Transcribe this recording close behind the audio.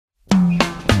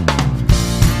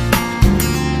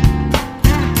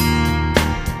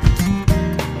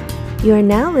You are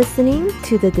now listening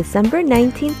to the December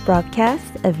 19th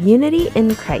broadcast of Unity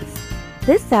in Christ.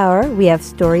 This hour, we have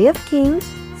Story of Kings,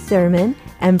 sermon,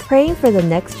 and praying for the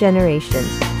next generation.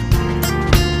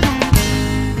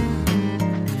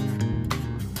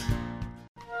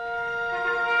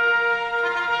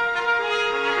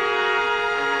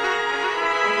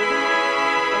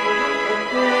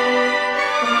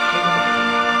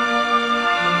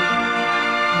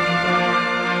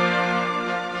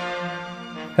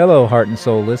 Hello, Heart and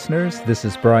Soul listeners. This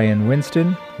is Brian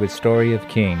Winston with Story of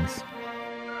Kings.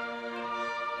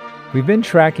 We've been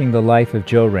tracking the life of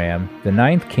Joram, the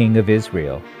ninth king of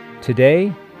Israel.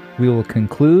 Today, we will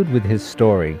conclude with his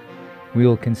story. We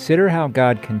will consider how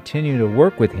God continued to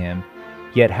work with him,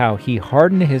 yet how he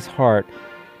hardened his heart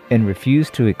and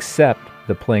refused to accept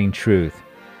the plain truth.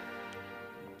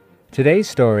 Today's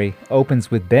story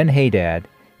opens with Ben-Hadad,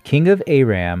 king of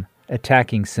Aram,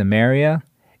 attacking Samaria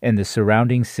and the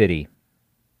surrounding city.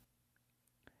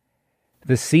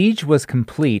 The siege was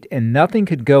complete and nothing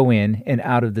could go in and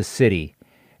out of the city.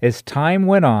 As time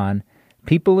went on,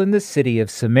 people in the city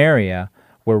of Samaria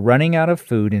were running out of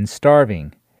food and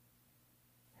starving.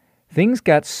 Things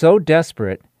got so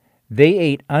desperate, they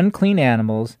ate unclean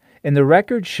animals, and the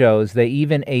record shows they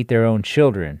even ate their own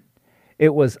children.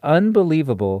 It was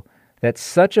unbelievable that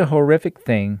such a horrific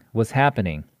thing was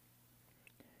happening.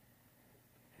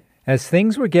 As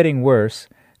things were getting worse,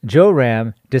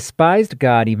 Joram despised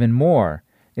God even more.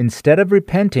 Instead of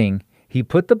repenting, he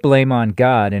put the blame on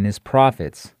God and his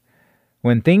prophets.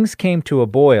 When things came to a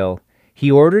boil,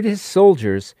 he ordered his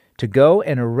soldiers to go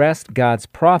and arrest God's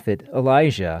prophet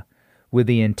Elijah with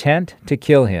the intent to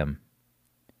kill him.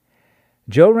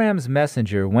 Joram's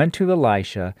messenger went to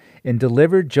Elisha and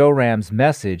delivered Joram's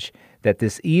message that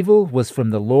this evil was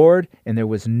from the Lord and there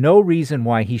was no reason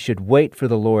why he should wait for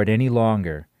the Lord any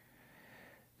longer.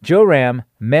 Joram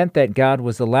meant that God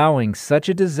was allowing such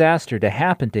a disaster to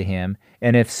happen to him,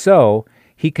 and if so,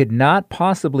 he could not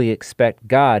possibly expect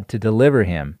God to deliver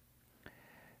him.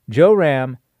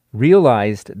 Joram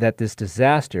realized that this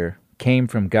disaster came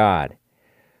from God.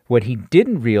 What he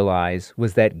didn't realize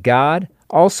was that God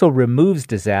also removes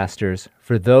disasters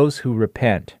for those who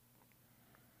repent.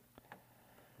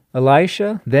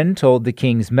 Elisha then told the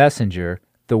king's messenger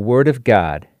the word of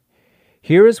God.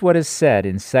 Here is what is said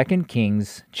in 2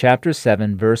 Kings chapter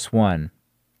 7, verse 1.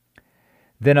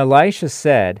 Then Elisha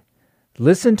said,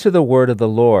 "Listen to the word of the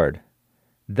Lord.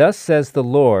 Thus says the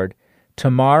Lord,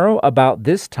 tomorrow about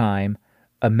this time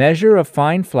a measure of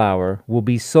fine flour will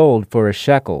be sold for a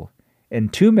shekel,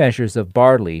 and 2 measures of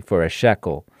barley for a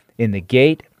shekel, in the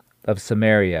gate of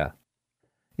Samaria."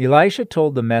 Elisha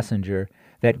told the messenger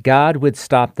that God would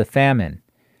stop the famine.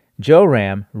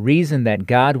 Joram reasoned that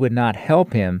God would not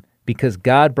help him because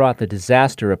God brought the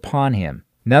disaster upon him.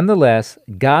 Nonetheless,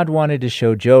 God wanted to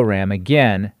show Joram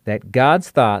again that God's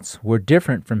thoughts were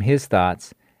different from his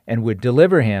thoughts and would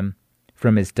deliver him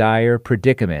from his dire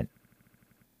predicament.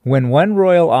 When one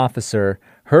royal officer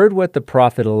heard what the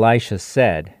prophet Elisha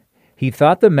said, he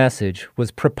thought the message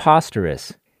was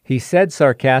preposterous. He said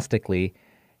sarcastically,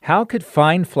 "How could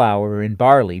fine flour and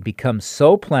barley become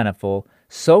so plentiful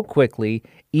so quickly,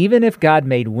 even if God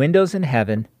made windows in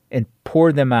heaven and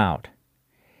poured them out?"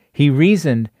 He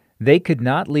reasoned they could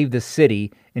not leave the city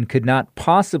and could not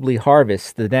possibly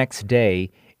harvest the next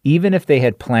day, even if they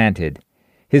had planted.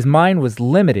 His mind was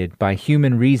limited by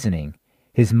human reasoning.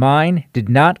 His mind did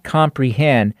not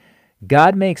comprehend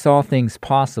God makes all things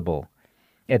possible.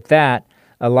 At that,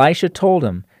 Elisha told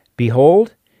him,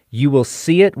 "Behold, you will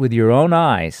see it with your own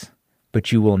eyes,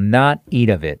 but you will not eat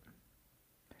of it."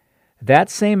 That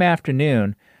same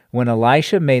afternoon, when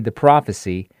Elisha made the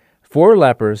prophecy, 4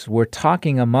 lepers were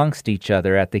talking amongst each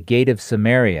other at the gate of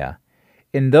Samaria.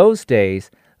 In those days,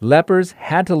 lepers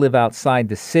had to live outside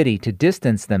the city to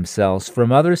distance themselves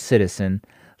from other citizens,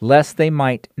 lest they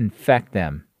might infect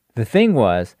them. The thing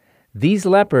was, these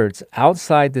lepers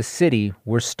outside the city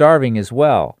were starving as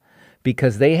well.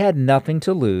 Because they had nothing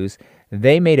to lose,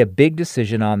 they made a big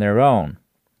decision on their own.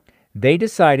 They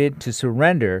decided to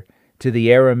surrender to the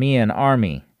Aramean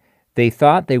army. They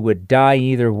thought they would die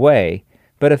either way,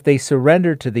 but if they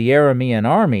surrendered to the Aramean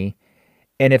army,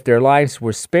 and if their lives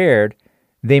were spared,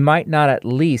 they might not at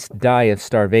least die of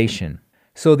starvation.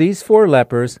 So these 4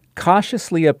 lepers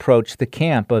cautiously approached the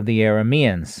camp of the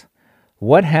Arameans.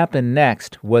 What happened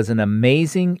next was an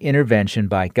amazing intervention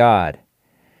by God.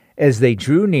 As they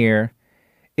drew near,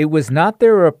 it was not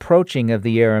their approaching of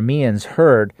the Arameans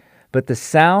heard, but the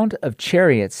sound of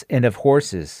chariots and of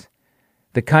horses,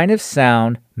 the kind of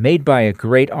sound made by a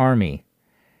great army.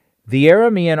 The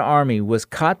Aramean army was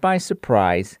caught by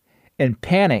surprise, and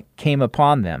panic came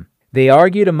upon them. They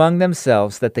argued among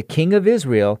themselves that the king of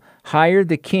Israel hired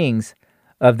the kings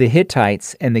of the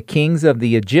Hittites and the kings of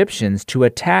the Egyptians to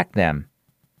attack them.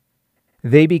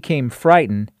 They became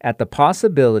frightened at the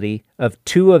possibility of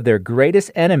two of their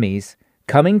greatest enemies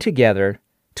coming together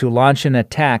to launch an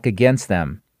attack against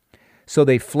them. So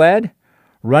they fled,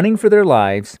 running for their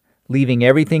lives, leaving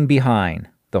everything behind,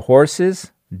 the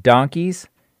horses, donkeys,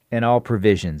 and all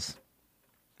provisions.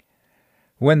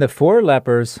 When the 4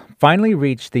 lepers finally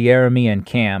reached the Aramean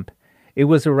camp, it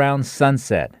was around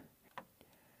sunset.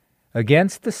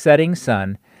 Against the setting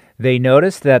sun, they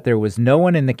noticed that there was no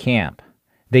one in the camp.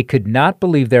 They could not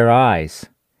believe their eyes.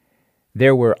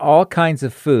 There were all kinds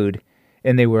of food,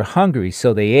 and they were hungry,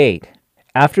 so they ate.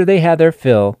 After they had their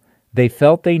fill, they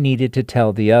felt they needed to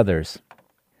tell the others.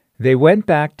 They went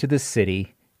back to the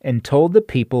city and told the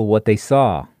people what they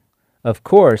saw. Of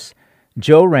course,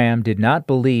 Joram did not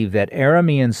believe that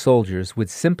Aramean soldiers would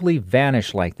simply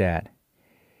vanish like that.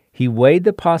 He weighed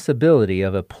the possibility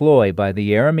of a ploy by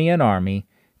the Aramean army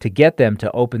to get them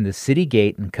to open the city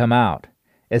gate and come out,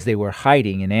 as they were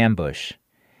hiding in ambush.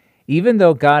 Even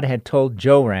though God had told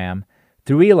Joram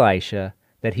through Elisha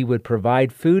that he would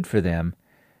provide food for them,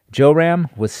 Joram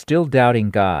was still doubting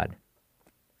God.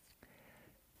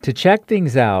 To check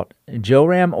things out,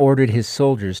 Joram ordered his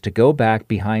soldiers to go back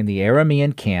behind the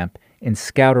Aramean camp and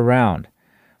scout around.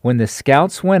 When the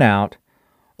scouts went out,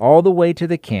 all the way to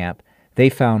the camp, they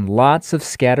found lots of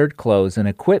scattered clothes and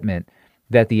equipment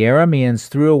that the Arameans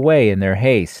threw away in their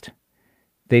haste.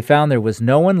 They found there was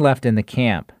no one left in the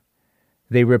camp.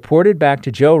 They reported back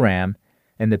to Joram,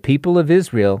 and the people of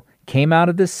Israel came out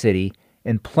of the city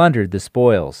and plundered the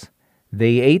spoils.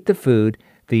 They ate the food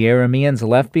the Arameans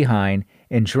left behind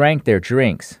and drank their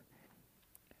drinks.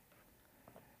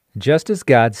 Just as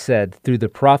God said through the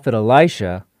prophet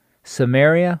Elisha,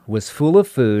 Samaria was full of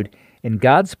food, and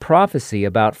God's prophecy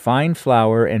about fine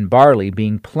flour and barley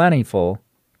being plentiful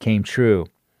came true.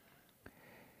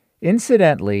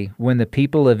 Incidentally, when the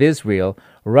people of Israel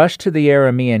rushed to the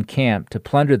Aramean camp to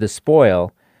plunder the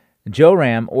spoil,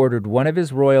 Joram ordered one of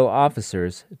his royal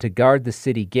officers to guard the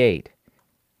city gate.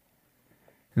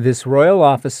 This royal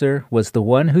officer was the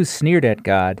one who sneered at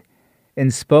God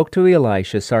and spoke to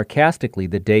Elisha sarcastically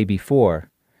the day before,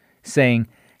 saying,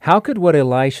 "How could what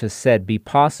Elisha said be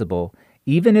possible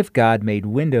even if God made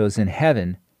windows in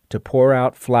heaven to pour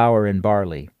out flour and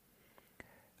barley?"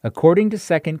 According to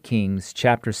 2 Kings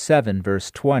chapter 7,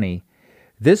 verse 20,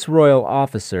 this royal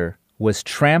officer was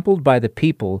trampled by the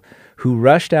people who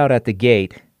rushed out at the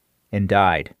gate and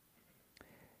died.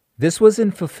 This was in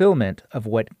fulfillment of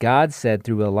what God said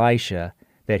through Elisha,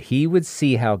 that he would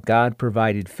see how God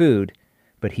provided food,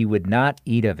 but he would not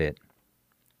eat of it.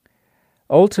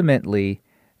 Ultimately,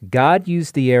 God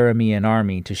used the Aramean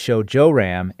army to show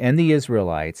Joram and the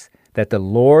Israelites that the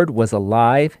Lord was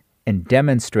alive and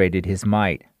demonstrated his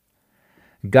might.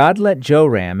 God let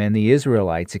Joram and the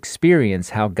Israelites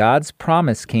experience how God's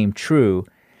promise came true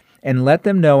and let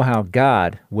them know how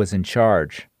God was in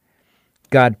charge.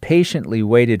 God patiently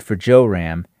waited for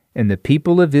Joram and the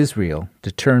people of Israel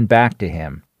to turn back to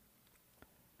him.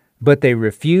 But they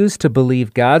refused to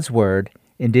believe God's word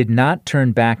and did not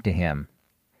turn back to him.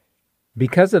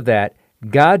 Because of that,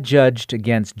 God judged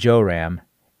against Joram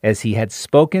as he had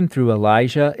spoken through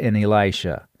Elijah and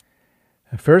Elisha.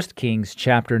 1 Kings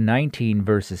chapter 19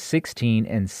 verses 16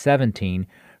 and 17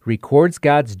 records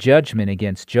God's judgment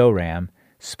against Joram,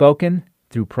 spoken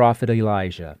through prophet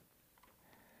Elijah.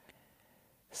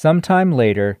 Sometime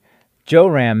later,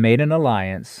 Joram made an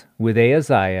alliance with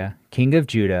Ahaziah, king of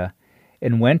Judah,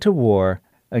 and went to war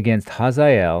against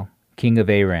Hazael, king of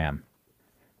Aram.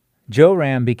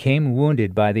 Joram became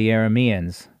wounded by the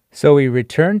Arameans, so he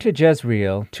returned to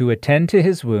Jezreel to attend to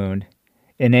his wound,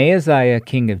 and Ahaziah,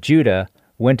 king of Judah,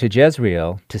 went to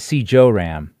Jezreel to see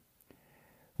Joram.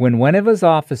 When one of his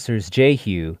officers,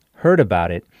 Jehu, heard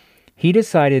about it, he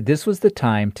decided this was the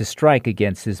time to strike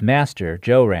against his master,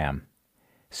 Joram.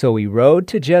 So he rode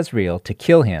to Jezreel to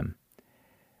kill him.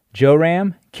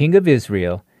 Joram, king of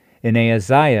Israel, and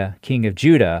Ahaziah, king of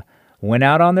Judah, went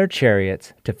out on their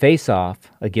chariots to face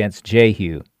off against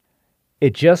Jehu.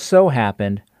 It just so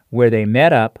happened where they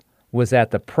met up was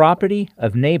at the property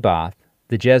of Naboth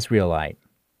the Jezreelite.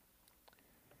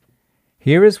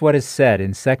 Here is what is said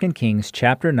in 2 Kings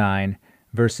chapter 9,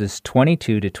 verses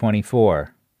 22 to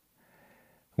 24.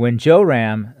 When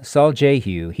Joram saw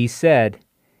Jehu, he said,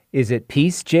 "Is it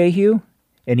peace, Jehu?"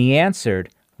 And he answered,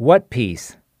 "What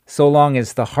peace, so long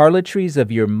as the harlotries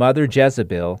of your mother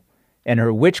Jezebel and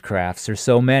her witchcrafts are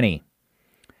so many?"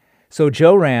 So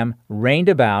Joram reined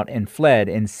about and fled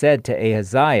and said to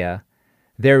Ahaziah,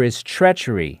 "There is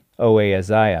treachery, O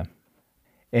Ahaziah."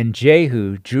 And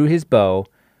Jehu drew his bow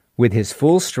with his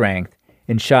full strength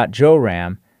and shot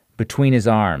Joram between his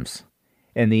arms.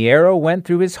 And the arrow went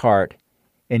through his heart,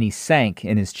 and he sank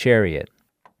in his chariot.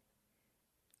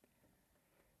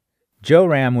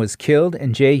 Joram was killed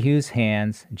in Jehu's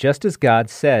hands, just as God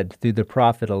said through the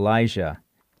prophet Elijah.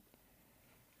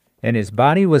 And his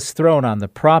body was thrown on the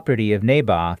property of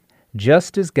Naboth,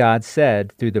 just as God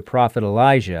said through the prophet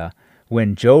Elijah,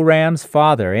 when Joram's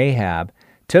father Ahab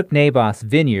took Naboth's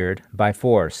vineyard by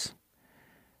force.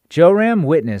 Joram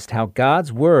witnessed how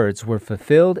God's words were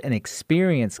fulfilled and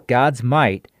experienced God's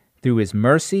might through his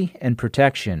mercy and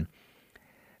protection.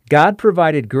 God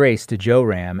provided grace to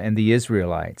Joram and the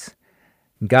Israelites.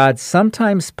 God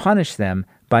sometimes punished them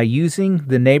by using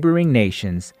the neighboring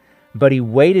nations, but he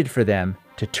waited for them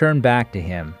to turn back to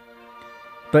him.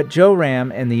 But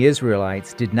Joram and the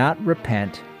Israelites did not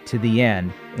repent to the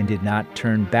end and did not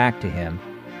turn back to him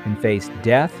and faced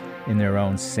death in their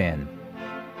own sin.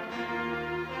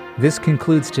 This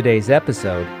concludes today's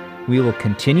episode. We will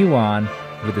continue on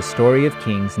with the story of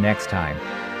Kings next time.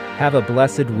 Have a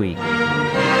blessed week.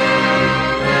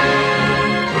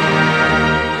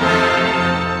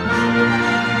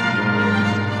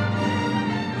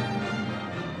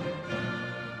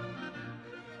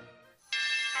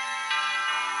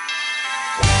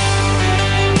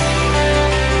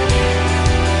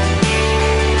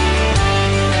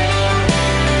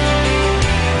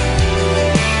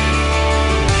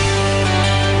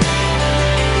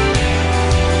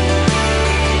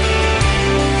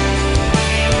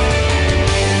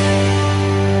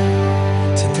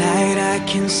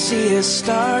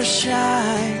 Star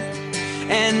shine,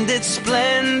 and its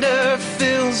splendor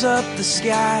fills up the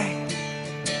sky.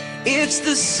 It's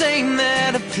the same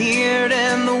that appeared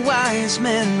and the wise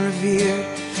men revered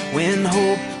when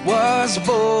hope was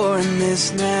born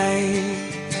this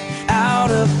night.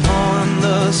 Out upon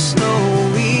the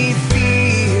snowy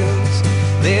fields,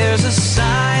 there's a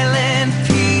silent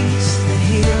peace that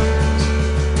heals,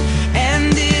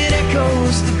 and it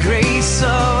echoes the grace of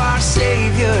our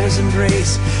Savior's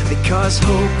embrace, because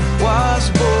hope was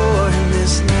born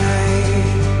this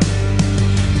night.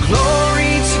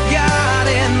 Glory to God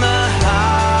in the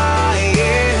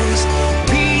highest,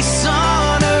 peace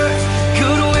on earth,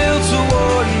 goodwill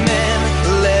toward men.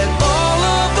 Let all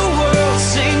of the world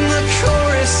sing the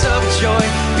chorus of joy,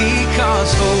 because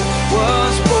hope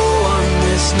was born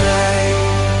this night.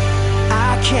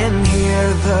 I can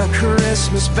hear the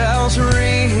Christmas bells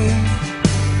ring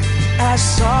as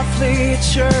softly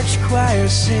church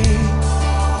choirs sing.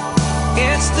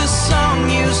 It's the song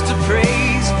used to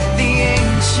praise the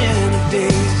Ancient of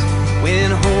Days, when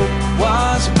hope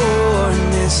was born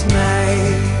this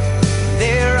night.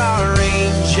 There are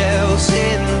angels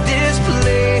in this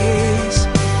place,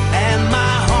 and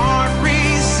my heart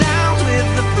resounds with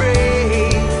the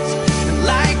praise. And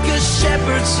like a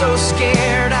shepherd so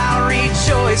scared, I'll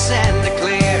rejoice and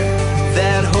declare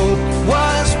that hope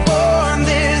was born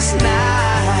this night.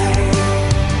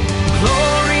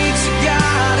 Glory to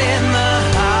God in the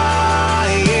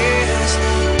highest,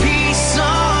 peace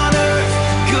on earth,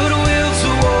 goodwill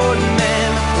toward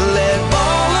men. Let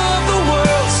all of the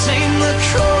world sing the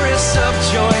chorus of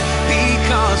joy,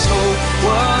 because hope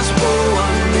was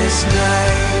born this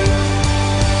night.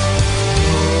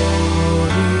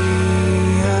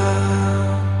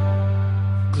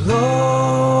 Gloria,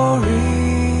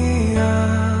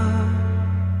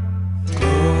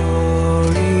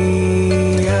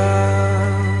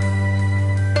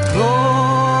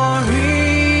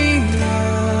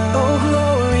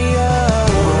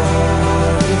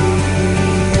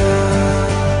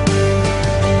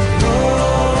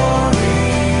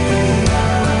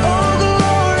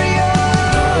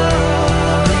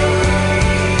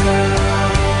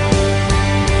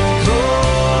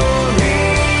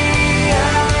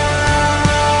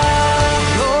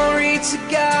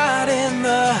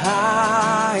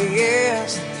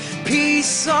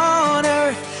 peace on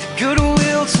earth,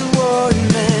 goodwill toward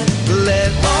men.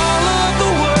 Let all of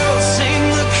the world sing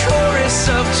the chorus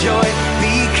of joy,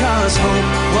 because hope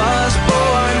was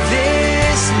born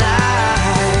this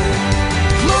night.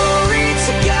 Glory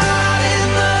to God in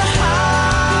the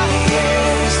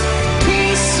highest,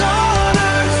 peace on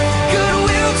earth,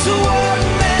 goodwill toward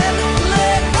men.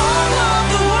 Let all of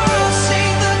the world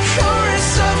sing the chorus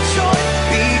of joy,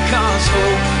 because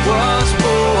hope was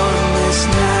born this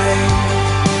night.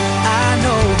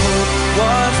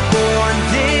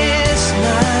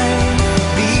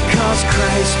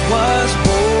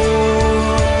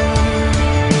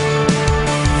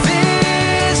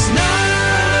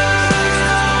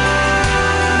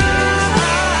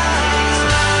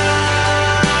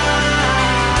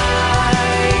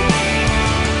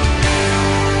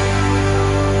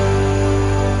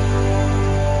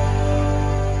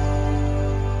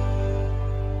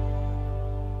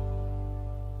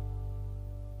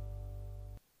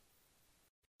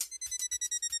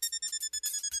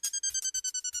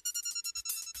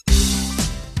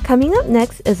 Coming up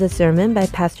next is a sermon by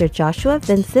Pastor Joshua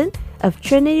Vincent of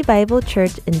Trinity Bible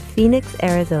Church in Phoenix,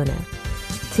 Arizona.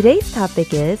 Today's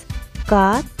topic is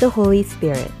God the Holy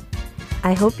Spirit.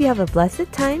 I hope you have a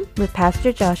blessed time with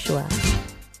Pastor Joshua.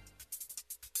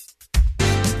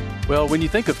 Well, when you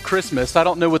think of Christmas, I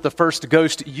don't know what the first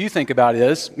ghost you think about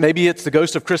is. Maybe it's the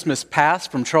ghost of Christmas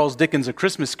Past from Charles Dickens' A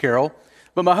Christmas Carol.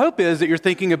 But my hope is that you're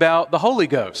thinking about the Holy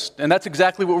Ghost. And that's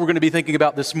exactly what we're going to be thinking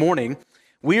about this morning.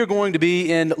 We are going to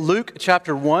be in Luke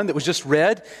chapter 1 that was just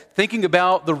read, thinking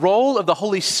about the role of the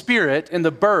Holy Spirit in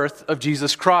the birth of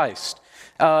Jesus Christ.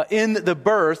 In the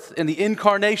birth and the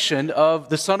incarnation of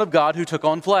the Son of God who took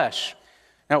on flesh.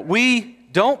 Now, we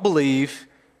don't believe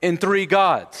in three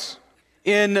gods,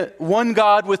 in one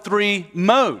God with three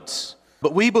modes,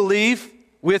 but we believe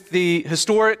with the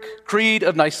historic creed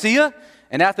of Nicaea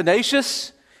and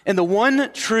Athanasius in the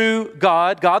one true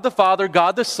God, God the Father,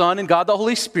 God the Son, and God the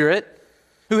Holy Spirit,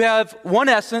 who have one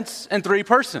essence and three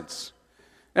persons.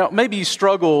 Now, maybe you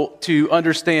struggle to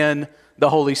understand the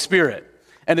Holy Spirit.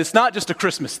 And it's not just a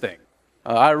Christmas thing.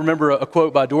 I remember a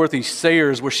quote by Dorothy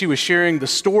Sayers where she was sharing the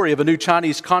story of a new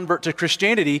Chinese convert to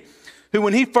Christianity who,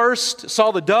 when he first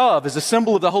saw the dove as a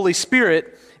symbol of the Holy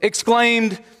Spirit,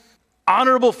 exclaimed,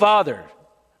 "Honorable Father,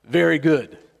 very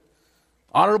good.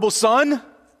 Honorable Son,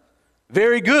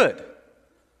 very good.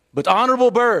 But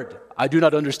honorable bird, I do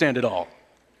not understand at all."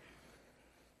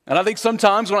 And I think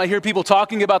sometimes when I hear people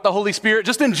talking about the Holy Spirit,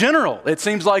 just in general, it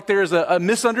seems like there's a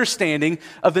misunderstanding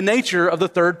of the nature of the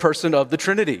third person of the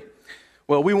Trinity.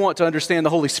 Well, we want to understand the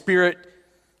Holy Spirit,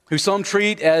 who some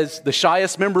treat as the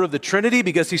shyest member of the Trinity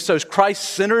because he's so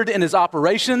Christ-centered in his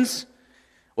operations,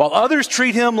 while others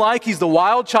treat him like he's the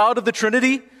wild child of the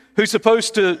Trinity, who's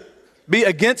supposed to be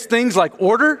against things like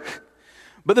order.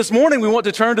 But this morning we want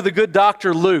to turn to the good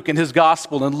doctor Luke and his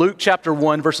gospel in Luke chapter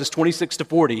 1, verses 26 to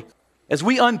 40, as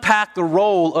we unpack the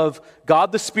role of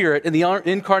God the Spirit in the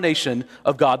incarnation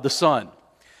of God the Son.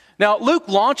 Now, Luke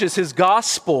launches his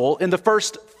gospel in the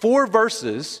first 4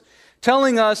 verses,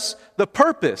 telling us the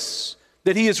purpose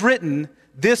that he has written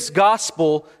this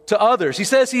gospel to others. He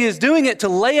says he is doing it to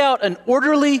lay out an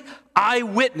orderly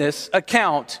eyewitness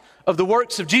account of the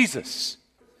works of Jesus.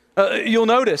 You'll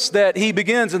notice that he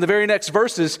begins in the very next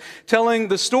verses telling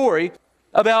the story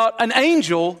about an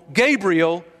angel,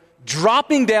 Gabriel,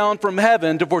 dropping down from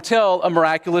heaven to foretell a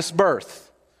miraculous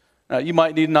birth. Now, you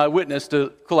might need an eyewitness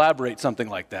to collaborate something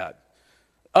like that.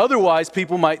 Otherwise,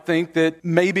 people might think that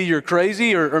maybe you're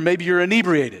crazy or maybe you're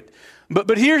inebriated.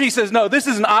 But here he says, no, this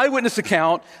is an eyewitness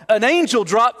account. An angel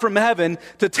dropped from heaven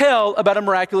to tell about a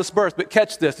miraculous birth. But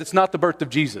catch this, it's not the birth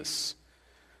of Jesus.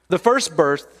 The first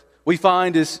birth we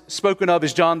find is spoken of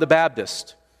as John the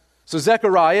Baptist. So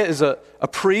Zechariah is a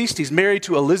priest. He's married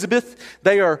to Elizabeth.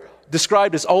 They are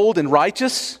described as old and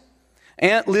righteous.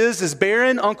 Aunt Liz is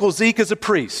barren. Uncle Zeke is a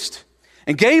priest.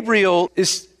 And Gabriel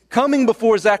is coming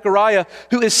before Zechariah,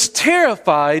 who is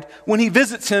terrified when he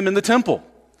visits him in the temple.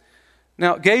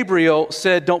 Now, Gabriel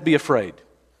said, don't be afraid.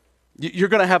 You're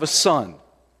going to have a son,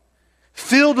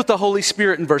 filled with the Holy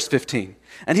Spirit in verse 15.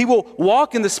 And he will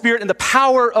walk in the Spirit and the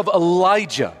power of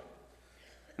Elijah.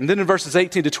 And then in verses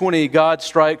 18 to 20, God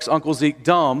strikes Uncle Zeke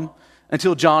dumb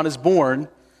until John is born,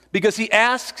 because he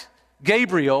asks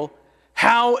Gabriel,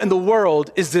 how in the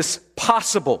world is this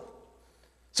possible?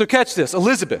 So catch this.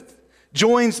 Elizabeth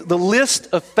joins the list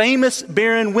of famous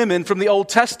barren women from the Old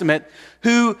Testament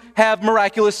who have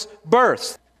miraculous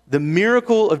births. The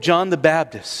miracle of John the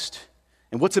Baptist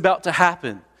and what's about to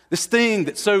happen, this thing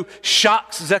that so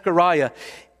shocks Zechariah,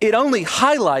 it only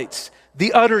highlights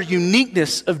the utter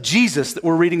uniqueness of Jesus that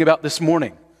we're reading about this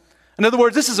morning. In other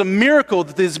words, this is a miracle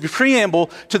that is a preamble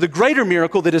to the greater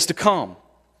miracle that is to come.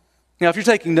 Now, if you're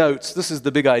taking notes, this is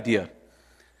the big idea.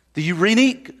 The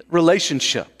unique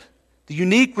relationship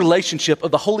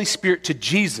of the Holy Spirit to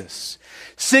Jesus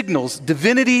signals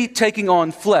divinity taking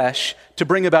on flesh to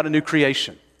bring about a new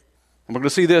creation. And we're going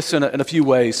to see this in a few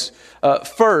ways.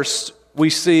 First,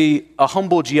 we see a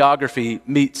humble geography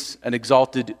meets an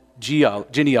exalted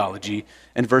genealogy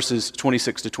in verses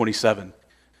 26 to 27.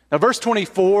 Now, verse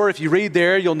 24, if you read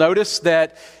there, you'll notice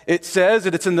that it says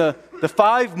that it's in the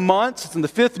 5 months, it's in the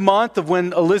 5th month of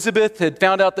when Elizabeth had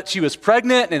found out that she was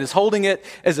pregnant and is holding it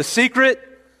as a secret.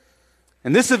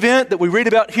 And this event that we read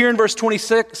about here in verse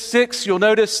 26, you'll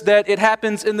notice that it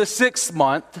happens in the 6th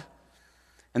month.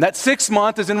 And that 6th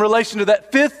month is in relation to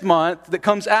that 5th month that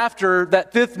comes after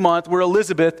that 5th month where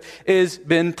Elizabeth has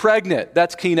been pregnant.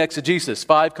 That's keen exegesis.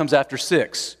 5 comes after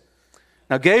 6.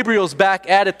 Now, Gabriel's back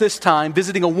at this time,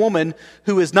 visiting a woman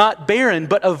who is not barren,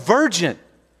 but a virgin.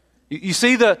 You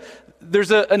see,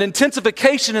 there's an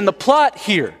intensification in the plot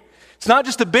here. It's not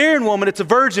just a barren woman, it's a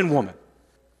virgin woman.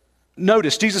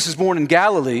 notice, Jesus is born in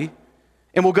Galilee,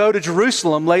 and we'll go to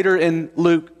Jerusalem later in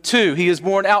Luke 2. He is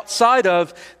born outside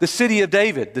of the city of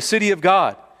David, the city of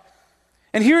God.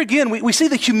 And here again, we see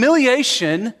the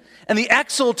humiliation and the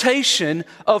exaltation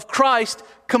of Christ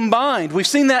combined. We've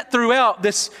seen that throughout,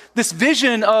 this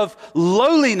vision of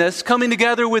lowliness coming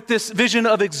together with this vision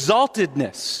of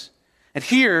exaltedness. And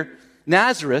here,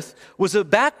 Nazareth was a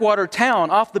backwater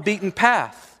town off the beaten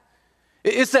path.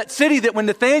 It's that city that when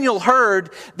Nathanael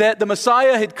heard that the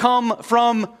Messiah had come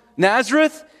from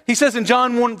Nazareth, he says in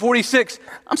John 1:46,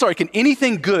 I'm sorry, can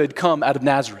anything good come out of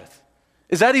Nazareth?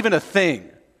 Is that even a thing?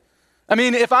 I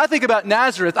mean, if I think about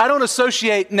Nazareth, I don't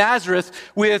associate Nazareth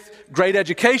with great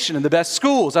education and the best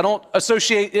schools. I don't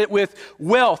associate it with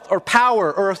wealth or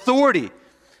power or authority.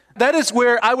 That is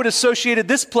where I would associate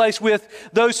this place with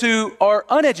those who are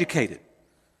uneducated,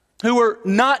 who are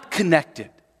not connected,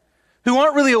 who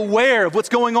aren't really aware of what's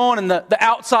going on in the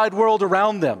outside world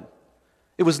around them.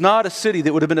 It was not a city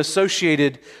that would have been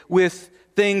associated with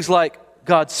things like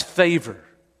God's favor,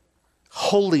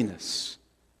 holiness,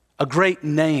 a great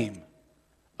name,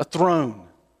 a throne,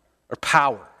 or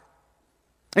power.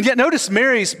 And yet notice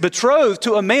Mary's betrothed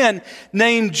to a man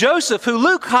named Joseph, who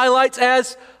Luke highlights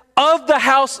as of the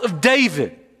house of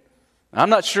David. Now,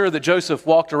 I'm not sure that Joseph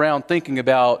walked around thinking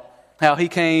about how he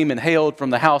came and hailed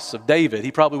from the house of David.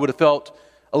 He probably would have felt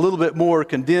a little bit more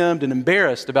condemned and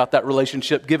embarrassed about that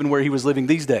relationship given where he was living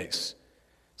these days.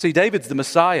 See, David's the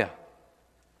Messiah.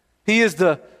 He is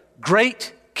the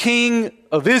great king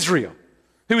of Israel,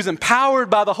 who was empowered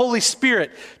by the Holy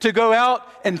Spirit to go out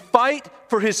and fight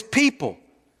for his people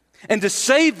and to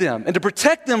save them and to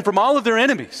protect them from all of their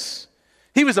enemies.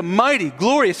 He was a mighty,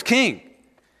 glorious king.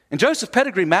 And Joseph's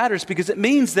pedigree matters because it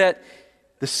means that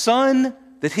the son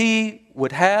that he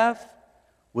would have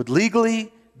would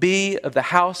legally be of the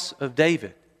house of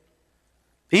David.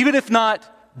 Even if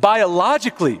not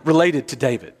biologically related to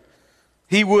David,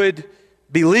 he would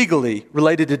be legally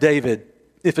related to David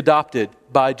if adopted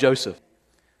by Joseph.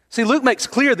 See, Luke makes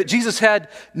clear that Jesus had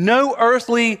no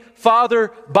earthly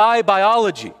father by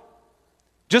biology.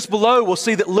 Just below, we'll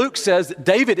see that Luke says that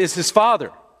David is his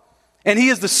father, and he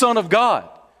is the Son of God.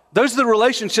 Those are the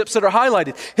relationships that are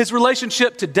highlighted. His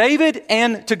relationship to David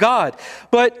and to God.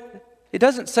 But it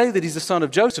doesn't say that he's the son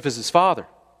of Joseph as his father.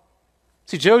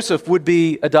 See, Joseph would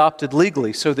be adopted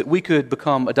legally so that we could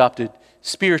become adopted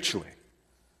spiritually.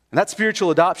 And that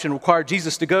spiritual adoption required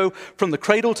Jesus to go from the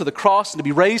cradle to the cross and to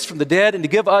be raised from the dead and to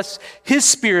give us his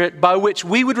spirit by which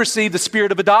we would receive the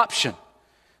spirit of adoption.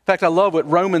 In fact, I love what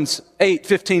Romans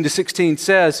 8:15-16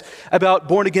 says about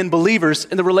born-again believers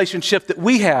and the relationship that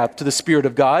we have to the Spirit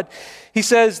of God. He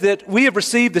says that we have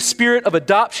received the spirit of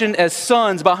adoption as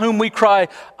sons by whom we cry,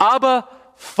 Abba,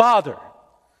 Father.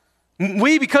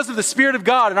 We, because of the Spirit of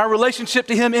God and our relationship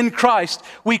to him in Christ,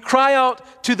 we cry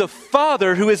out to the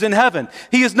Father who is in heaven.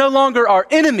 He is no longer our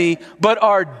enemy, but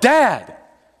our dad.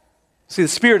 See, the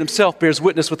Spirit himself bears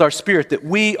witness with our spirit that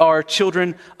we are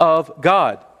children of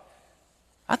God.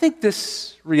 I think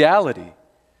this reality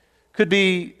could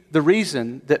be the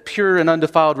reason that pure and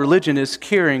undefiled religion is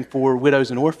caring for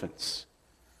widows and orphans.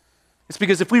 It's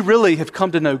because if we really have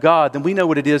come to know God, then we know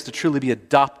what it is to truly be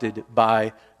adopted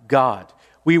by God.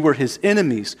 We were his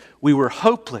enemies. We were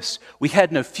hopeless. We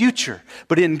had no future.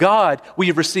 But in God, we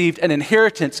have received an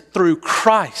inheritance through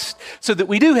Christ so that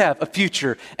we do have a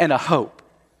future and a hope.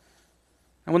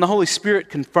 And when the Holy Spirit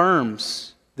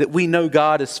confirms that we know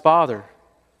God as Father,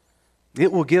 it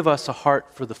will give us a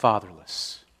heart for the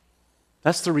fatherless.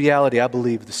 That's the reality, I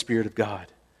believe, of the Spirit of God.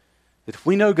 That if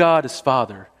we know God as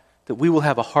Father, that we will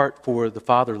have a heart for the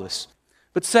fatherless.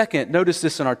 But second, notice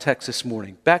this in our text this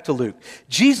morning. Back to Luke.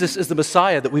 Jesus is the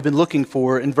Messiah that we've been looking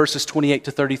for in verses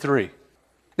 28-33.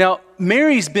 Now,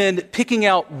 Mary's been picking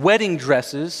out wedding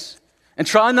dresses and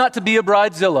trying not to be a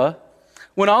bridezilla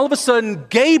when all of a sudden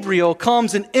Gabriel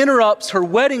comes and interrupts her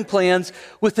wedding plans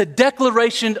with a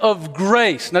declaration of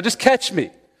grace. Now just catch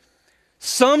me.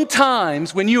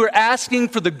 Sometimes when you are asking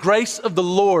for the grace of the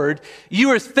Lord, you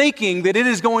are thinking that it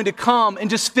is going to come and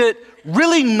just fit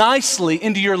really nicely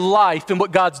into your life and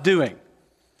what God's doing.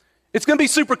 It's going to be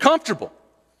super comfortable.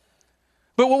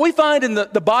 But what we find in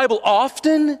the Bible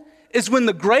often is when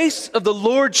the grace of the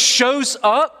Lord shows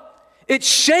up, it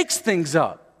shakes things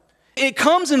up. It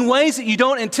comes in ways that you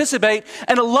don't anticipate,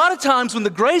 and a lot of times when the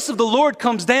grace of the Lord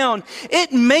comes down,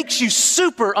 it makes you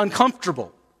super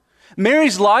uncomfortable.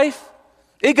 Mary's life,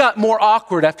 it got more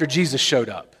awkward after Jesus showed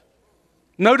up.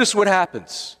 Notice what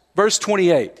happens. Verse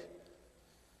 28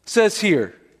 says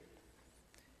here,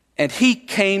 and he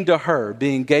came to her,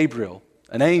 being Gabriel,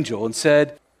 an angel, and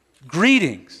said,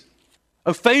 greetings,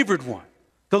 O favored one,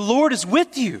 the Lord is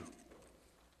with you.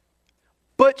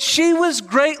 But she was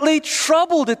greatly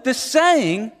troubled at this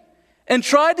saying and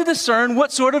tried to discern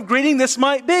what sort of greeting this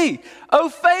might be. Oh,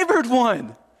 favored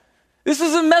one, this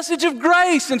is a message of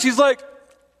grace. And she's like,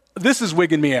 this is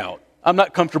wigging me out. I'm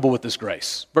not comfortable with this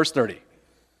grace. Verse 30.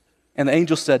 And the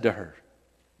angel said to her,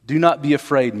 do not be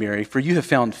afraid, Mary, for you have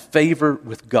found favor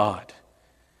with God.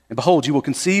 And behold, you will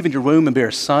conceive in your womb and bear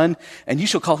a son, and you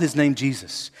shall call his name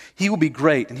Jesus. He will be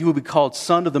great, and he will be called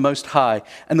Son of the Most High.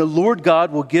 And the Lord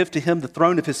God will give to him the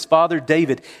throne of his father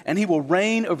David, and he will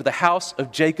reign over the house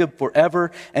of Jacob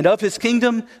forever, and of his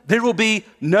kingdom there will be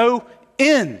no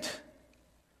end.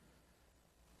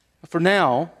 For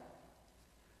now,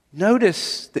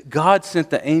 notice that God sent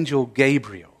the angel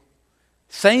Gabriel,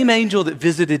 same angel that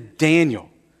visited Daniel,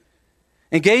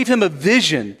 and gave him a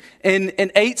vision in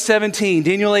 8:17,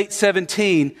 Daniel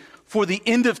 8:17, for the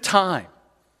end of time.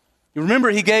 You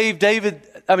remember he gave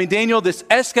Daniel this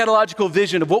eschatological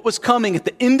vision of what was coming at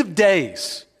the end of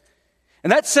days.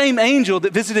 And that same angel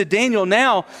that visited Daniel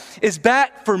now is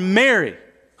back for Mary,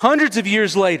 hundreds of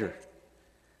years later.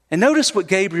 And notice what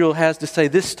Gabriel has to say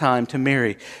this time to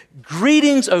Mary.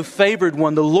 Greetings, O favored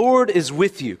one, the Lord is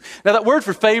with you. Now that word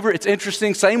for favor, it's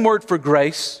interesting, same word for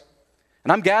grace.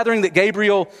 And I'm gathering that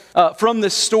Gabriel, from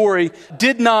this story,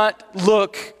 did not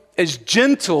look as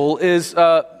gentle as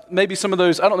maybe some of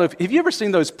those, I don't know, have you ever seen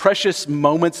those precious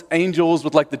moments angels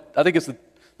with I think it's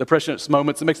the precious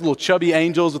moments, it makes little chubby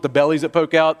angels with the bellies that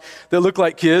poke out that look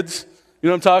like kids? You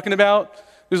know what I'm talking about?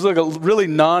 There's like a really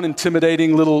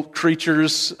non-intimidating little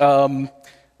creatures.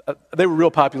 They were real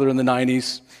popular in the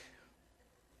 90s.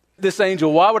 This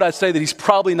angel, why would I say that he's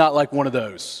probably not like one of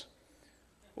those?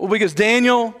 Well, because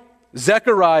Daniel,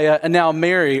 Zechariah, and now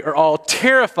Mary are all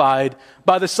terrified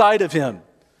by the sight of him.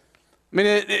 I mean,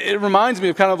 it reminds me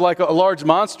of kind of like a large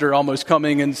monster almost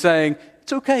coming and saying,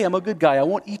 it's okay, I'm a good guy, I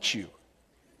won't eat you.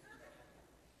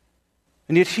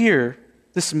 And yet here,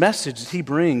 this message that he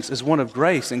brings is one of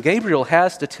grace. And Gabriel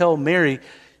has to tell Mary,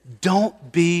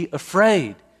 don't be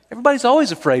afraid. Everybody's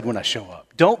always afraid when I show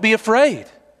up. Don't be afraid.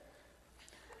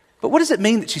 But what does it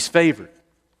mean that she's favored?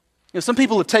 You know, some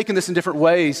people have taken this in different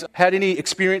ways. Had any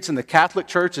experience in the Catholic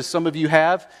Church, as some of you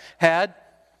have had?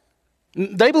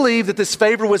 They believe that this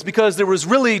favor was because there was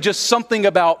really just something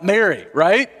about Mary,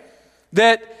 right?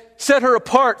 That set her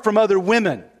apart from other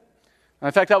women.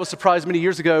 In fact, I was surprised many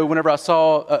years ago whenever I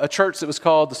saw a church that was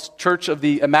called the Church of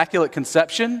the Immaculate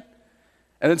Conception.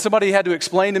 And then somebody had to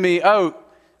explain to me,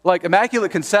 like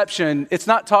Immaculate Conception, it's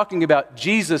not talking about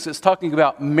Jesus, it's talking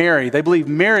about Mary. They believe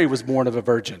Mary was born of a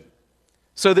virgin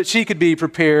so that she could be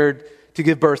prepared to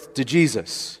give birth to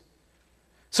Jesus.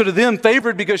 So to them,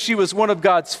 favored because she was one of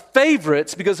God's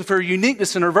favorites because of her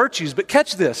uniqueness and her virtues. But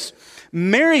catch this,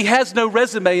 Mary has no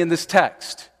resume in this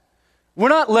text. We're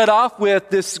not let off with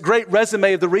this great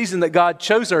resume of the reason that God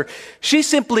chose her. She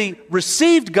simply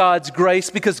received God's grace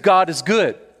because God is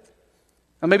good.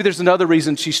 Now maybe there's another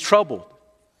reason she's troubled.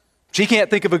 She can't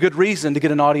think of a good reason to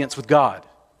get an audience with God.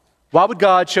 Why would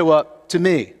God show up to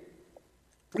me?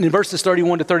 And in verses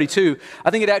 31 to 32, I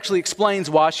think it actually explains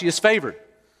why she is favored.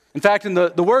 In fact, in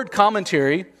the word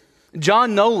commentary,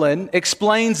 John Nolan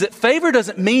explains that favor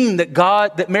doesn't mean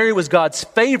that Mary was God's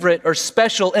favorite or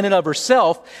special in and of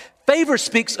herself. Favor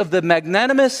speaks of the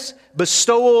magnanimous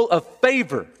bestowal of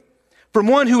favor from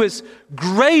one who is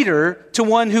greater to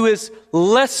one who is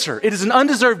lesser. It is an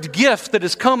undeserved gift that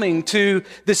is coming to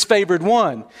this favored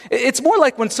one. It's more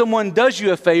like when someone does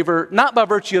you a favor, not by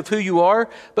virtue of who you are,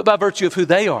 but by virtue of who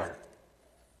they are.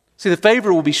 See, the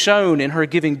favor will be shown in her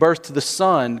giving birth to the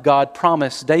son God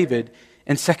promised David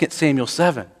in 2 Samuel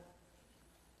 7.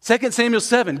 2 Samuel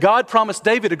 7, God promised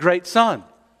David a great son.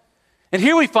 And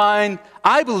here we find,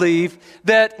 I believe,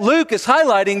 that Luke is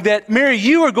highlighting that, Mary,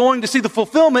 you are going to see the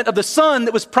fulfillment of the son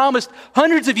that was promised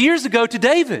hundreds of years ago to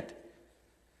David.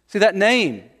 See, that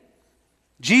name,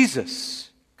 Jesus,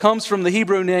 comes from the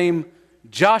Hebrew name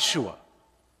Joshua,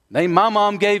 name my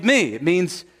mom gave me. It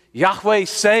means Yahweh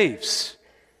saves.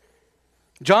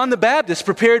 John the Baptist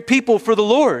prepared people for the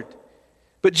Lord,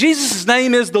 but Jesus'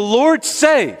 name is the Lord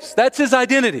saves. That's his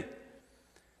identity.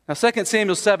 Now, 2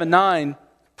 Samuel 7:9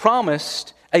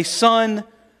 promised a son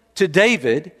to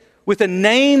David with a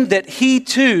name that he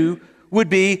too would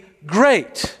be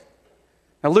great.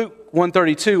 Now Luke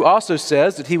 1:32 also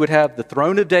says that he would have the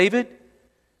throne of David,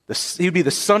 he would be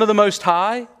the Son of the Most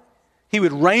High, he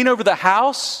would reign over the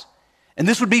house, and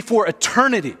this would be for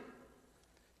eternity.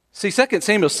 See, 2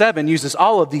 Samuel 7 uses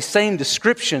all of these same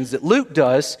descriptions that Luke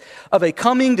does of a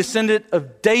coming descendant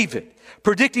of David,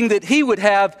 predicting that he would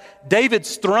have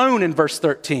David's throne in verse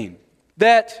 13,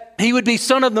 that he would be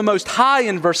Son of the Most High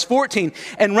in verse 14,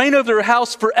 and reign over their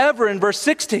house forever in verse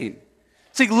 16.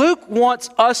 See, Luke wants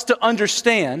us to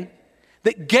understand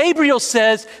that Gabriel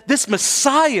says this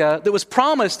Messiah that was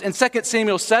promised in 2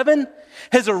 Samuel 7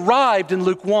 has arrived in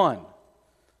Luke 1.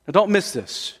 Now don't miss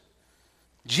this.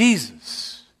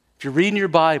 Jesus, if you're reading your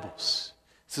Bibles,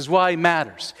 this is why he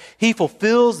matters. He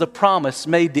fulfills the promise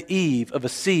made to Eve of a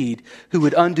seed who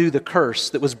would undo the curse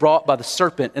that was brought by the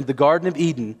serpent in the Garden of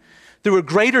Eden through a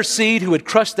greater seed who would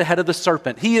crush the head of the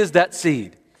serpent. He is that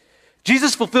seed.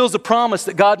 Jesus fulfills the promise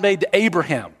that God made to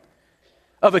Abraham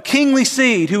of a kingly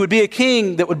seed who would be a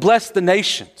king that would bless the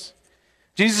nations.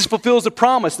 Jesus fulfills the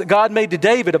promise that God made to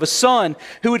David of a son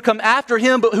who would come after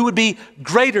him, but who would be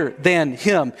greater than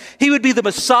him. He would be the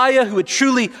Messiah who would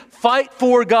truly fight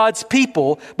for God's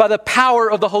people by the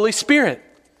power of the Holy Spirit.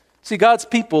 See, God's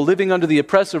people living under the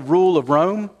oppressive rule of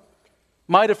Rome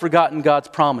might have forgotten God's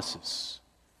promises.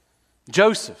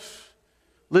 Joseph,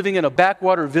 living in a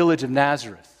backwater village of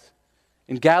Nazareth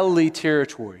in Galilee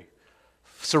territory,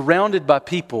 surrounded by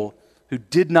people who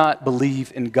did not believe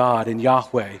in God and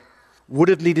Yahweh, would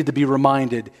have needed to be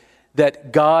reminded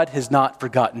that God has not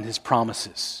forgotten his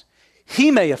promises.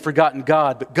 He may have forgotten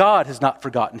God, but God has not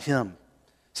forgotten him.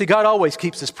 See, God always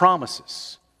keeps his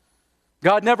promises.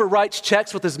 God never writes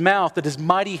checks with his mouth that his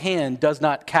mighty hand does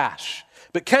not cash.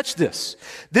 But catch this.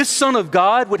 This Son of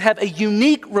God would have a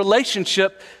unique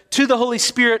relationship to the Holy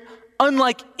Spirit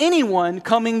unlike anyone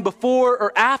coming before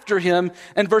or after him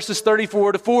in verses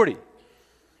 34 to 40.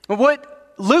 And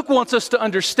what Luke wants us to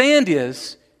understand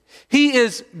is he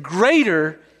is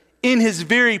greater in his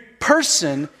very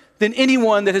person than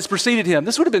anyone that has preceded him.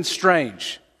 This would have been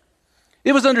strange.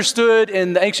 It was understood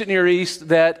in the ancient Near East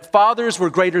that fathers were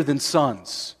greater than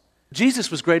sons. Jesus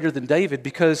was greater than David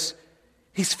because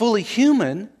he's fully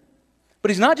human, but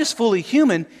he's not just fully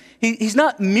human. He's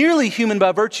not merely human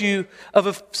by virtue of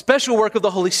a special work of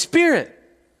the Holy Spirit.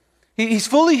 He's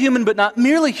fully human, but not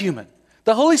merely human.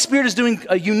 The Holy Spirit is doing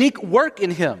a unique work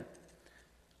in him.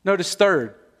 Notice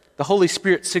third, the Holy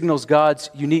Spirit signals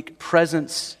God's unique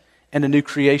presence and a new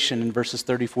creation in verses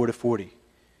 34 to 40.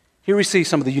 Here we see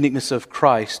some of the uniqueness of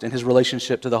Christ and his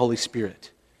relationship to the Holy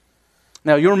Spirit.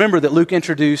 Now, you'll remember that Luke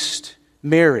introduced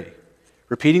Mary,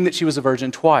 repeating that she was a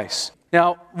virgin twice.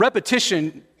 Now,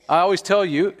 repetition, I always tell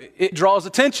you, it draws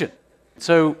attention.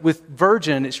 So with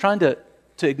virgin, it's trying to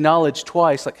acknowledge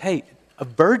twice, like, hey, a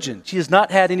virgin. She has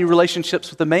not had any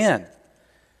relationships with a man.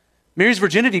 Mary's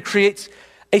virginity creates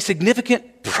a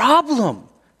significant problem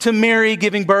to Mary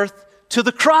giving birth to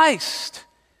the Christ.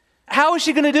 How is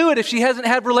she going to do it if she hasn't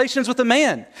had relations with a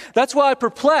man? That's why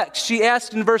perplexed, she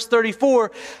asked in verse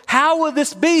 34, how will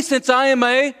this be since I am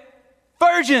a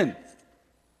virgin?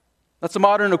 That's a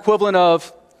modern equivalent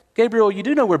of, Gabriel, you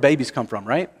do know where babies come from,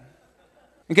 right?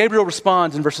 And Gabriel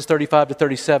responds in verses 35 to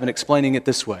 37, explaining it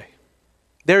this way.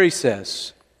 There he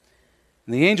says,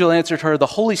 and the angel answered her, the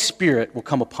Holy Spirit will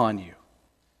come upon you,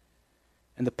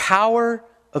 and the power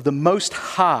of the Most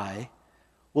High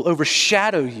will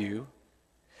overshadow you.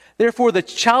 Therefore, the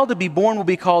child to be born will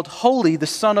be called Holy, the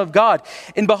Son of God.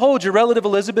 And behold, your relative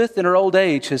Elizabeth in her old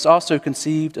age has also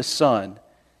conceived a son.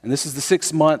 And this is the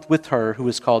 6th month with her who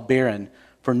is called barren,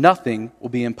 for nothing will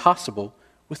be impossible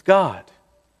with God.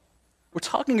 We're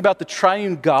talking about the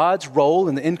triune God's role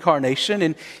in the incarnation.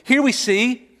 And here we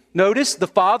see, notice, the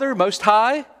Father, Most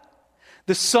High,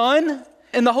 the Son,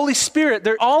 and the Holy Spirit.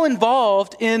 They're all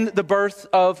involved in the birth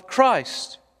of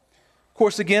Christ. Of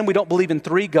course, again, we don't believe in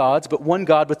 3 gods, but one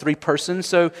God with 3 persons.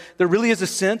 So there really is a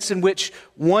sense in which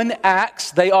one acts,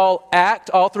 they all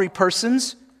act, all 3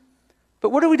 persons. But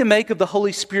what are we to make of the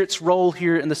Holy Spirit's role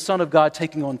here in the Son of God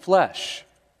taking on flesh?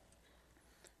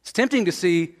 It's tempting to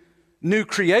see new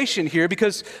creation here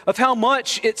because of how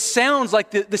much it sounds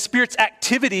like the Spirit's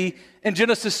activity in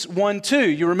Genesis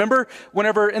 1:2. You remember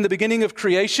whenever in the beginning of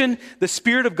creation, the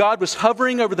Spirit of God was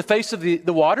hovering over the face of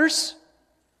the waters?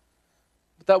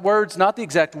 But that word's not the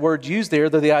exact word used there,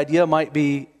 though the idea might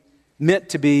be meant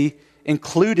to be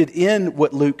included in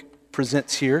what Luke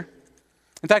presents here.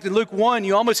 In fact, in Luke 1,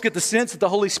 you almost get the sense that the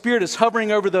Holy Spirit is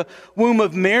hovering over the womb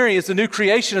of Mary as the new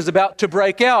creation is about to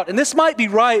break out. And this might be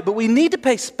right, but we need to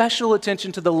pay special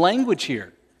attention to the language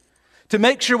here to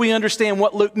make sure we understand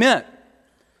what Luke meant.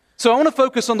 So I want to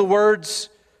focus on the words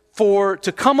for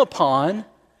to come upon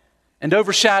and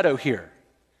overshadow here.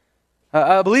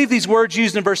 I believe these words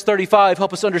used in verse 35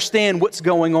 help us understand what's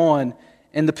going on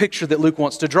in the picture that Luke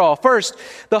wants to draw. First,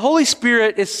 the Holy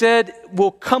Spirit is said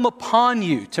will come upon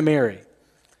you to Mary.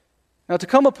 Now, to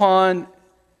come upon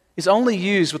is only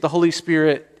used with the Holy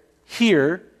Spirit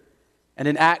here and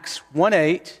in Acts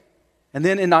 1:8 and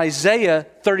then in Isaiah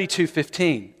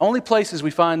 32:15. Only places we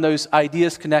find those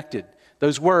ideas connected.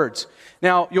 those words.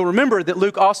 Now, you'll remember that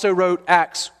Luke also wrote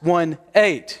Acts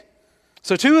 1:8.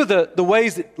 So two of the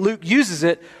ways that Luke uses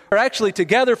it are actually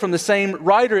together from the same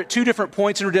writer at two different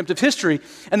points in redemptive history,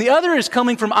 and the other is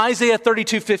coming from Isaiah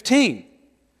 32:15.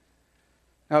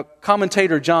 Now,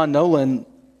 commentator John Nolan,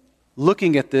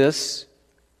 looking at this,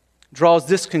 draws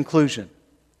this conclusion.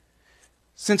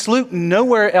 Since Luke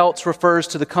nowhere else refers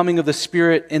to the coming of the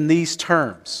Spirit in these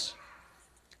terms,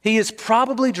 he is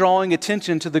probably drawing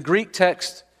attention to the Greek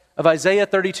text of Isaiah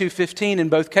 32:15 in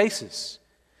both cases.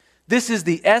 This is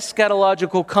the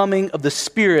eschatological coming of the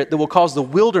Spirit that will cause the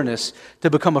wilderness to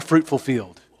become a fruitful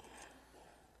field.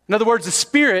 In other words, the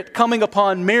Spirit coming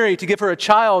upon Mary to give her a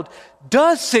child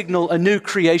does signal a new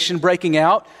creation breaking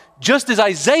out, just as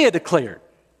Isaiah declared.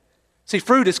 See,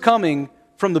 fruit is coming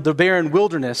from the barren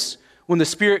wilderness when the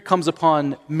Spirit comes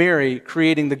upon Mary,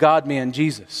 creating the God-man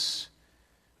Jesus.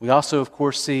 We also, of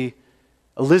course, see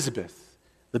Elizabeth,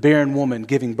 the barren woman,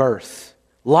 giving birth.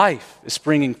 Life is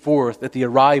springing forth at the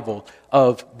arrival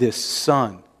of this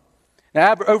Son.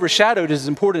 Now, overshadowed is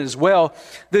important as well.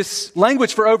 This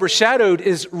language for overshadowed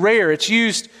is rare. It's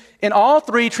used in all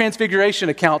three transfiguration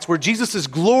accounts where Jesus'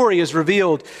 glory is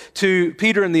revealed to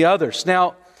Peter and the others.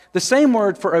 Now, the same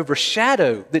word for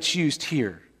overshadow that's used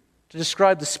here to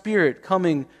describe the Spirit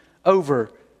coming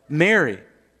over Mary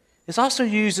is also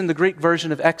used in the Greek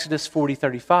version of Exodus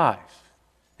 40:35.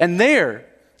 And there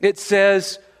it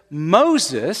says,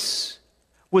 Moses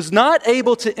was not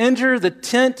able to enter the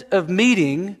tent of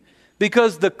meeting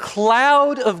because the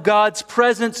cloud of God's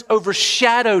presence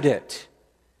overshadowed it,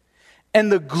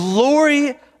 and the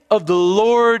glory of the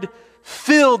Lord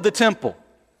filled the temple.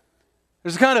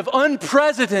 There's a kind of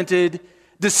unprecedented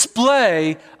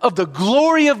display of the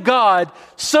glory of God,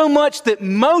 so much that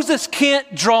Moses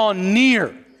can't draw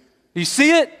near. You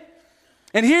see it?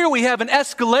 And here we have an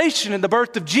escalation in the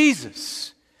birth of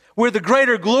Jesus, where the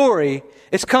greater glory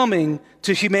is coming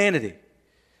to humanity.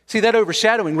 See, that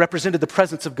overshadowing represented the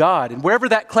presence of God, and wherever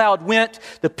that cloud went,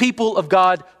 the people of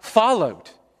God followed.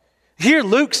 Here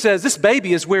Luke says this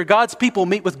baby is where God's people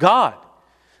meet with God.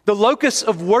 The locus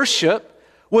of worship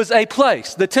was a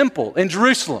place, the temple in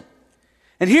Jerusalem.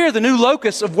 And here the new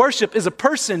locus of worship is a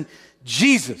person,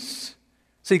 Jesus.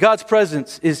 See, God's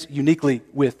presence is uniquely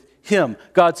with him.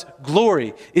 God's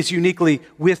glory is uniquely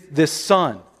with this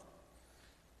Son.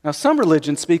 Now, some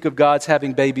religions speak of God's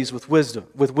having babies with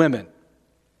women.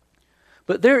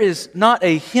 But there is not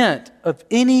a hint of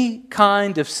any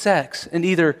kind of sex in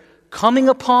either coming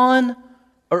upon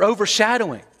or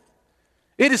overshadowing.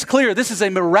 It is clear this is a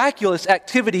miraculous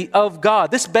activity of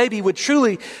God. This baby would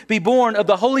truly be born of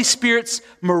the Holy Spirit's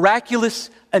miraculous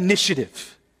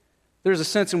initiative. There's a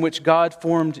sense in which God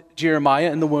formed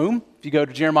Jeremiah in the womb. If you go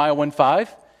to Jeremiah 1:5,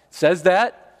 it says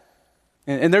that.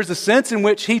 And there's a sense in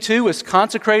which he too was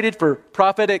consecrated for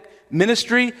prophetic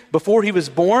ministry before he was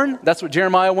born. That's what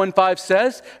Jeremiah 1:5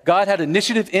 says. God had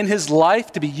initiative in his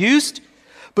life to be used.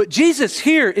 But Jesus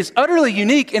here is utterly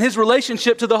unique in his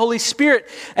relationship to the Holy Spirit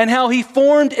and how he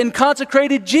formed and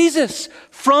consecrated Jesus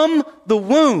from the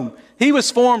womb. He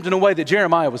was formed in a way that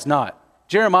Jeremiah was not.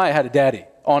 Jeremiah had a daddy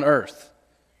on earth.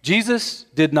 Jesus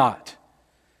did not.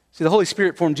 See, the Holy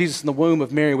Spirit formed Jesus in the womb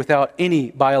of Mary without any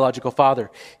biological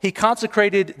father. He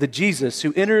consecrated the Jesus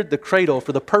who entered the cradle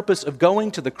for the purpose of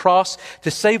going to the cross to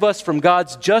save us from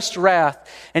God's just wrath,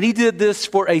 and he did this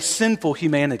for a sinful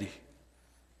humanity.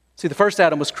 See, the first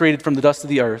Adam was created from the dust of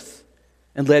the earth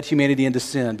and led humanity into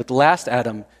sin, but the last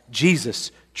Adam,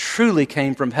 Jesus, truly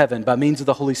came from heaven by means of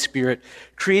the Holy Spirit,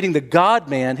 creating the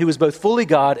God-man who was both fully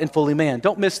God and fully man.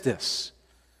 Don't miss this.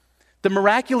 The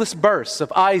miraculous births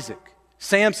of Isaac,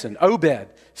 Samson, Obed,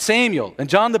 Samuel, and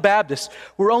John the Baptist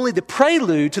were only the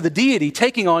prelude to the deity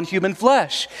taking on human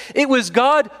flesh. It was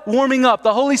God warming up,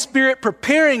 the Holy Spirit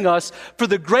preparing us for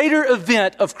the greater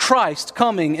event of Christ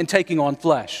coming and taking on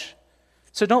flesh.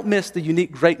 So don't miss the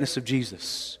unique greatness of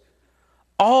Jesus.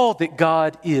 All that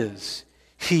God is,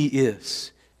 he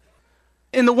is.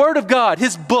 In the Word of God,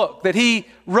 his book that he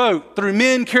wrote through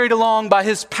men carried along by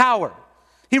his power,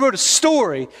 he wrote a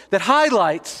story that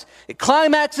highlights, it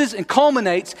climaxes and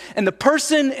culminates in the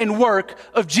person and work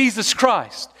of Jesus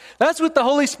Christ. That's what the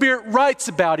Holy Spirit writes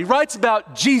about. He writes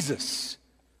about Jesus.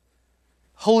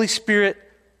 Holy Spirit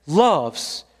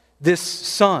loves this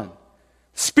Son.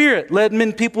 Spirit led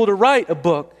many people to write a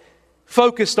book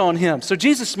focused on him. So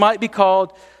Jesus might be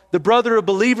called the brother of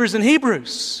believers in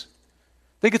Hebrews.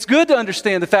 I think it's good to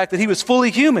understand the fact that he was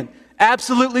fully human.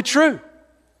 Absolutely true.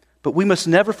 But we must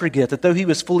never forget that though he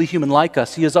was fully human like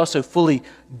us, he is also fully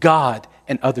God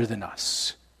and other than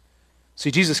us. See,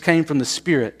 Jesus came from the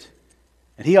Spirit,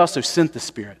 and he also sent the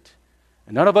Spirit.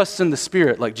 And none of us send the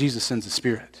Spirit like Jesus sends the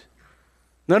Spirit.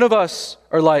 None of us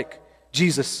are like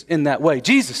Jesus in that way.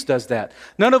 Jesus does that.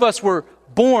 None of us were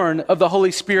born of the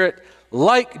Holy Spirit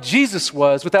like Jesus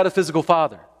was without a physical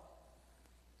father.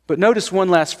 But notice one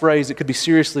last phrase that could be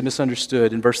seriously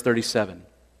misunderstood in verse 37.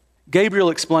 Gabriel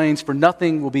explains, "For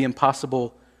nothing will be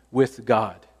impossible with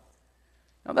God."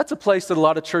 Now that's a place that a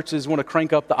lot of churches want to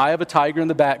crank up the eye of a tiger in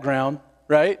the background,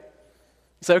 right?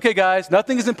 Say, okay guys,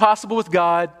 nothing is impossible with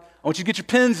God. I want you to get your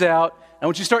pens out. I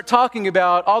want you to start talking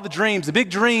about all the dreams, the big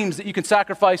dreams that you can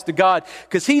sacrifice to God,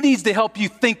 because He needs to help you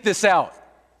think this out.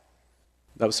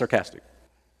 That was sarcastic.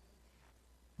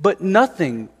 But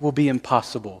nothing will be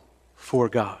impossible for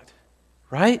God,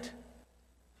 right?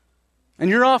 And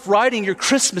you're off writing your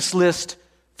Christmas list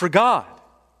for God.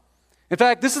 In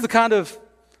fact, this is the kind of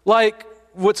like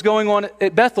what's going on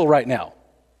at Bethel right now.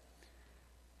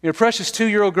 A precious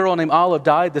 2-year-old girl named Olive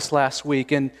died this last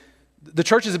week, and the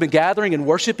churches have been gathering and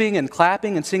worshiping and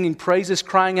clapping and singing praises,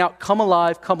 crying out, come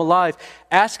alive,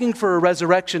 asking for a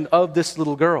resurrection of this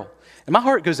little girl. And my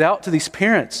heart goes out to these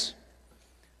parents.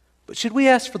 But should we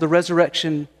ask for the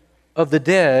resurrection of the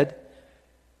dead,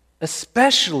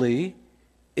 especially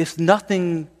if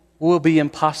nothing will be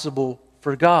impossible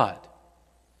for God?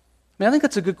 I think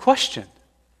that's a good question.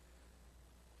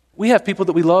 We have people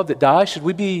that we love that die. Should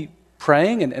we be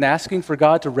praying and asking for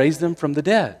God to raise them from the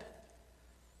dead?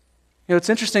 It's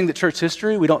interesting that church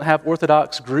history, we don't have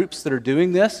Orthodox groups that are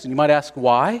doing this, and you might ask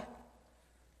why.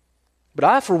 But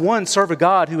I, for one, serve a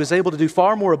God who is able to do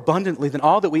far more abundantly than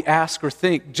all that we ask or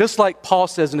think, just like Paul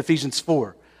says in Ephesians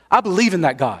 4. I believe in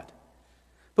that God.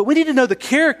 But we need to know the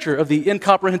character of the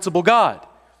incomprehensible God.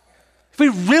 If we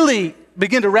really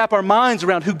begin to wrap our minds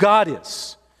around who God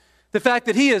is, the fact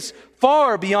that He is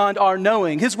far beyond our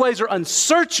knowing, His ways are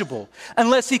unsearchable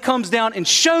unless He comes down and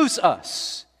shows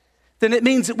us, then it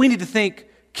means that we need to think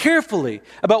carefully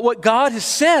about what God has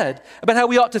said, about how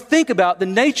we ought to think about the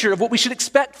nature of what we should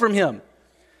expect from Him.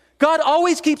 God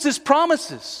always keeps His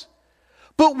promises.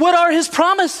 But what are His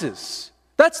promises?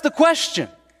 That's the question.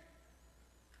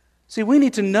 See, we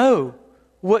need to know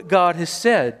what God has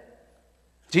said.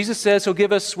 Jesus says He'll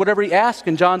give us whatever He asks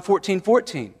in John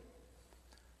 14:14.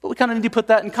 But we kind of need to put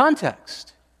that in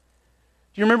context.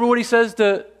 Do you remember what He says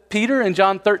to Peter in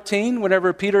John 13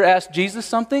 whenever Peter asked Jesus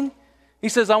something? He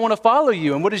says, I want to follow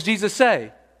you. And what does Jesus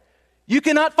say? You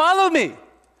cannot follow me.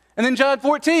 And then John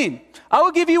 14, I will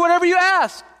give you whatever you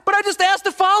ask, but I just asked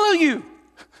to follow you.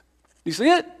 You see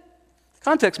it?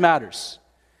 Context matters.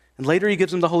 And later He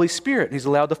gives him the Holy Spirit, and he's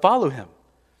allowed to follow Him.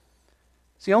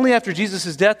 See, only after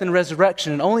Jesus' death and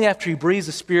resurrection, and only after He breathes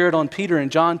the Spirit on Peter in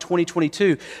John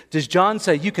 20:22, does John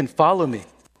say, you can follow me.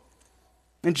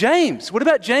 And James, what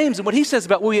about James and what he says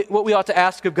about what we ought to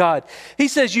ask of God? He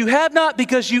says, you have not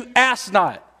because you ask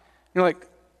not. You're like,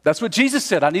 that's what Jesus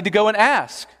said. I need to go and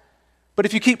ask. But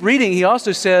if you keep reading, He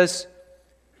also says,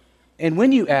 and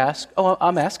when you ask, oh,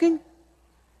 I'm asking?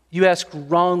 You ask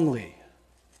wrongly.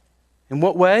 In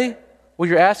what way? Well,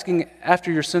 you're asking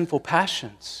after your sinful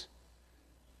passions.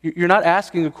 You're not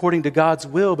asking according to God's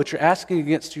will, but you're asking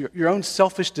against your own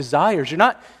selfish desires. You're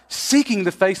not seeking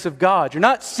the face of God. You're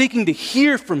not seeking to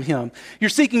hear from Him.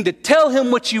 You're seeking to tell Him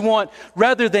what you want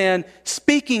rather than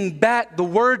speaking back the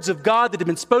words of God that have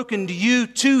been spoken to you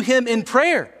to Him in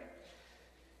prayer.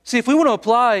 See, if we want to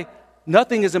apply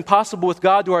nothing is impossible with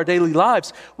God to our daily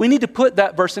lives, we need to put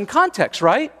that verse in context,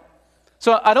 right?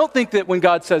 So I don't think that when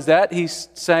God says that, He's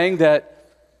saying that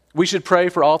we should pray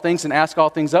for all things and ask all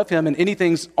things of Him and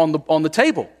anything's on the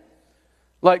table.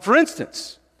 Like, for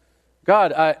instance,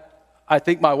 God, I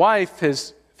think my wife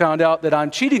has found out that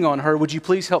I'm cheating on her. Would you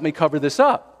please help me cover this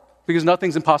up? Because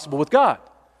nothing's impossible with God.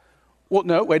 Well,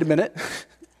 no, wait a minute.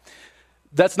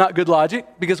 That's not good logic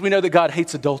because we know that God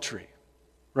hates adultery,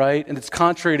 right? And it's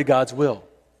contrary to God's will.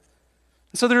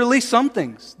 So there are at least some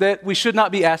things that we should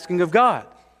not be asking of God.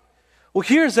 Well,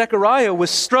 here Zechariah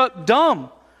was struck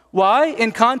dumb. Why?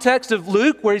 In context of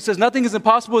Luke, where he says nothing is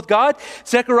impossible with God,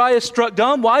 Zechariah is struck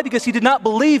dumb. Why? Because he did not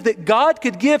believe that God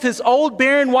could give his old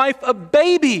barren wife a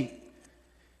baby.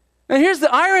 Now here's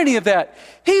the irony of that.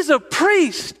 He's a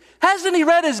priest. Hasn't he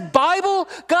read his Bible?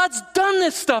 God's done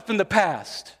this stuff in the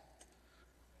past.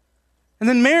 And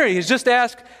then Mary has just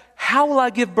asked, how will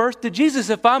I give birth to Jesus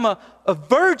if I'm a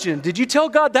virgin? Did you tell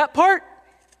God that part?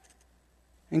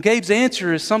 And Gabe's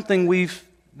answer is something we've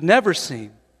never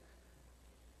seen.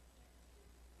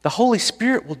 The Holy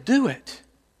Spirit will do it.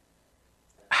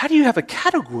 How do you have a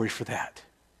category for that?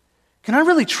 Can I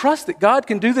really trust that God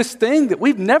can do this thing that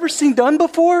we've never seen done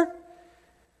before?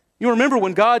 You remember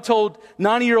when God told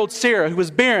 90-year-old Sarah, who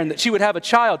was barren, that she would have a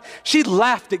child. She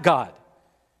laughed at God.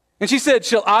 And she said,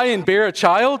 shall I bear a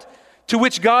child? To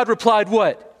which God replied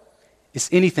what? Is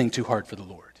anything too hard for the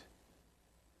Lord?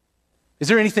 Is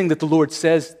there anything that the Lord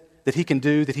says that he can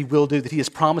do, that he will do, that he has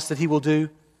promised that he will do,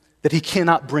 that he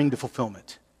cannot bring to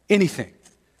fulfillment? Anything.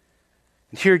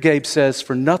 And here Gabe says,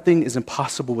 for nothing is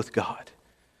impossible with God.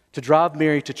 To drive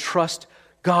Mary to trust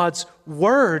God's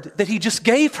word that he just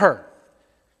gave her.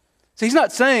 So he's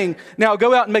not saying, now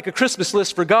go out and make a Christmas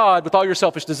list for God with all your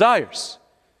selfish desires.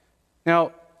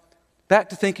 Now, back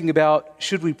to thinking about,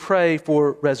 should we pray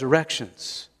for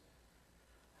resurrections?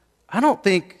 I don't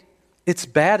think it's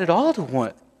bad at all to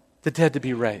want the dead to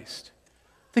be raised.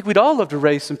 I think we'd all love to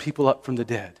raise some people up from the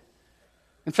dead.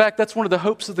 In fact, that's one of the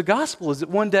hopes of the gospel, is that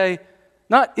one day,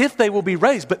 not if they will be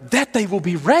raised, but that they will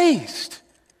be raised.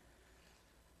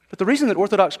 But the reason that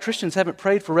Orthodox Christians haven't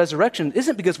prayed for resurrection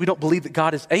isn't because we don't believe that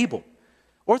God is able.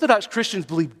 Orthodox Christians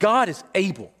believe God is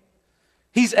able.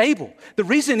 He's able. The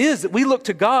reason is that we look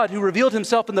to God, who revealed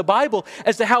himself in the Bible,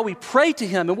 as to how we pray to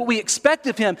him and what we expect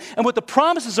of him and what the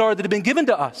promises are that have been given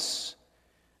to us.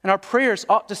 And our prayers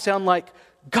ought to sound like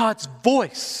God's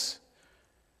voice.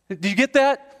 Do you get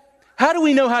that? How do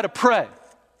we know how to pray?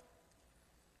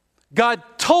 God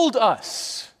told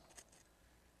us.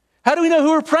 How do we know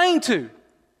who we're praying to?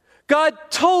 God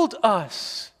told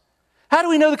us. How do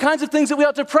we know the kinds of things that we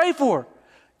ought to pray for?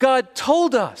 God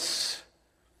told us.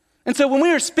 And so when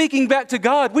we are speaking back to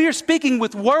God, we are speaking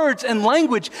with words and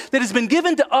language that has been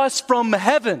given to us from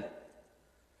heaven.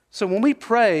 So when we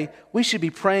pray, we should be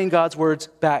praying God's words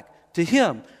back to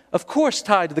him. Of course,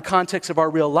 tied to the context of our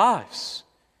real lives.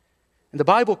 And the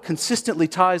Bible consistently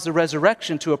ties the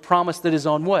resurrection to a promise that is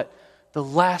on what? The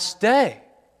last day.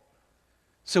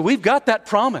 So we've got that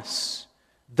promise.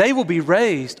 They will be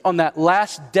raised on that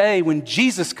last day when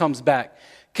Jesus comes back.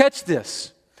 Catch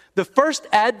this. The first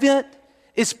advent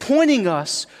is pointing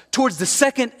us towards the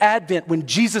second advent when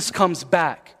Jesus comes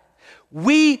back.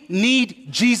 We need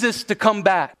Jesus to come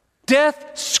back.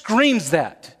 Death screams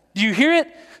that. Do you hear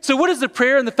it? So what is the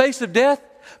prayer in the face of death?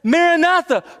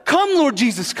 Maranatha, come Lord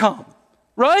Jesus, come.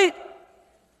 Right?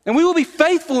 And we will be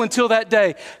faithful until that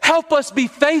day. Help us be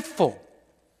faithful.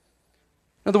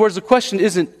 In other words, the question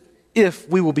isn't if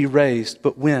we will be raised,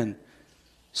 but when.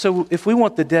 So if we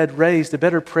want the dead raised, the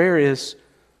better prayer is,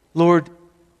 Lord,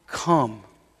 come.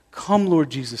 Come, Lord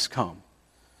Jesus, come.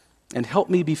 And help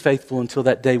me be faithful until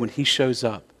that day when he shows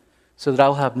up, so that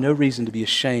I'll have no reason to be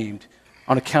ashamed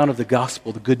on account of the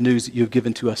gospel, the good news that you have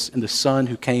given to us in the Son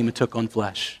who came and took on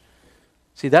flesh.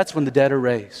 See, that's when the dead are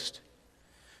raised.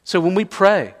 So when we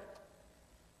pray,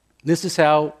 this is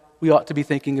how we ought to be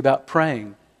thinking about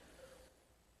praying.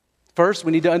 First,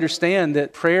 we need to understand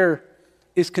that prayer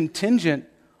is contingent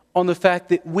on the fact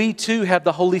that we too have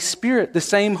the Holy Spirit, the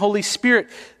same Holy Spirit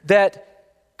that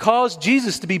caused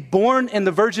Jesus to be born in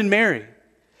the Virgin Mary.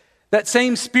 That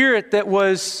same Spirit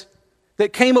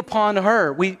that came upon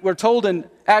her. We're told in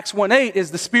Acts 1:8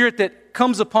 is the Spirit that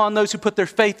comes upon those who put their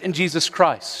faith in Jesus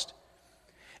Christ.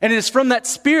 And it is from that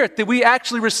Spirit that we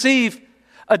actually receive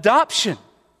adoption,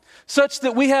 such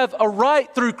that we have a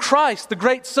right through Christ, the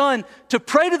great Son, to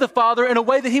pray to the Father in a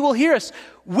way that he will hear us.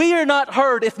 We are not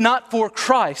heard if not for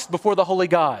Christ before the Holy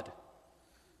God.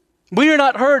 We are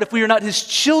not heard if we are not his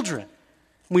children.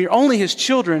 We are only his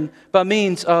children by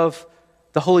means of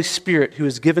the Holy Spirit who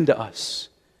is given to us.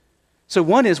 So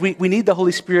one is we need the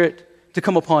Holy Spirit to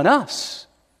come upon us.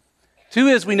 Two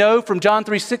is we know from John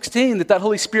 3:16 that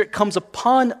Holy Spirit comes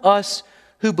upon us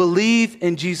who believe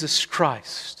in Jesus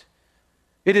Christ.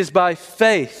 It is by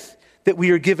faith that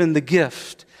we are given the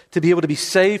gift to be able to be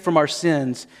saved from our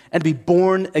sins and to be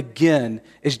born again,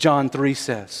 as John 3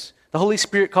 says. The Holy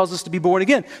Spirit calls us to be born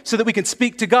again so that we can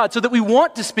speak to God, so that we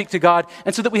want to speak to God,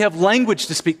 and so that we have language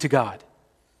to speak to God.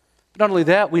 But not only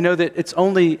that, we know that it's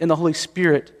only in the Holy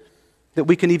Spirit that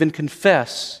we can even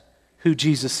confess who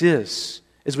Jesus is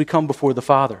as we come before the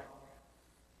Father.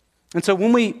 And so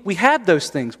when we have those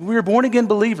things, when we are born-again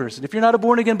believers, and if you're not a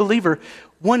born-again believer,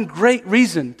 one great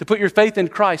reason to put your faith in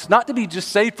Christ, not to be just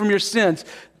saved from your sins,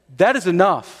 that is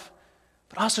enough,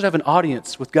 but also to have an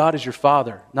audience with God as your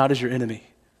Father, not as your enemy.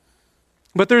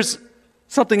 But there's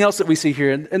something else that we see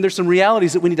here, and there's some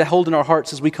realities that we need to hold in our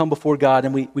hearts as we come before God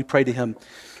and we pray to him.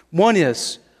 One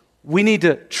is we need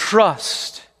to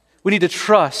trust. We need to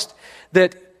trust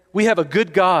that we have a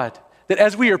good God, that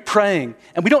as we are praying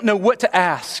and we don't know what to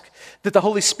ask, that the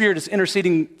Holy Spirit is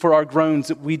interceding for our groans,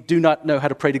 that we do not know how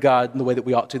to pray to God in the way that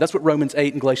we ought to. That's what Romans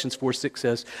 8 and Galatians 4:6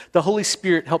 says. The Holy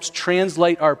Spirit helps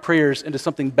translate our prayers into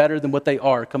something better than what they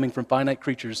are, coming from finite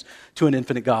creatures to an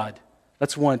infinite God.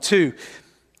 That's one. Two,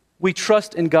 we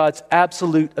trust in God's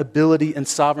absolute ability and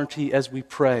sovereignty as we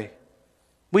pray.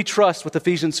 We trust with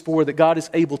Ephesians 4 that God is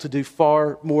able to do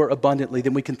far more abundantly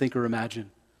than we can think or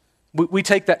imagine. We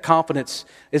take that confidence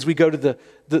as we go to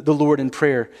the Lord in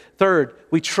prayer. Third,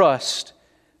 we trust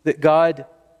that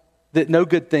no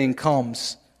good thing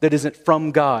comes that isn't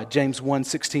from God, James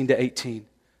 1:16-18.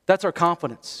 That's our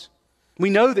confidence. We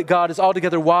know that God is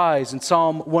altogether wise in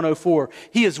Psalm 104.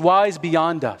 He is wise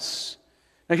beyond us.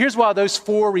 Now here's why those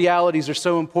four realities are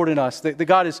so important to us, that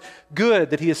God is good,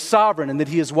 that He is sovereign, and that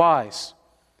He is wise.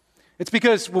 It's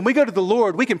because when we go to the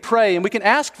Lord, we can pray and we can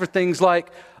ask for things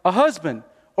like a husband,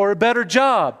 or a better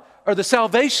job, or the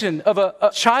salvation of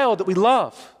a child that we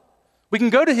love. We can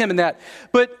go to Him in that.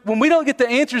 But when we don't get the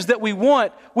answers that we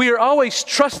want, we are always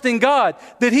trusting God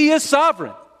that He is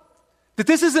sovereign. That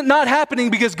this isn't not happening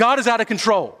because God is out of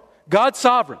control. God's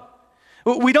sovereign.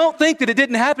 We don't think that it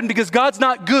didn't happen because God's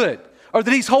not good, or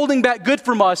that He's holding back good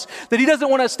from us, that He doesn't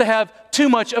want us to have too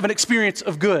much of an experience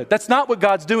of good. That's not what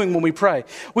God's doing when we pray.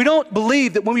 We don't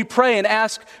believe that when we pray and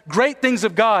ask great things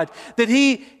of God,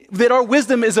 that our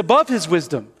wisdom is above His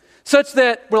wisdom, such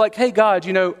that we're like, hey, God,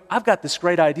 I've got this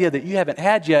great idea that you haven't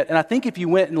had yet, and I think if you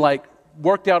went and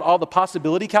worked out all the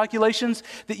possibility calculations,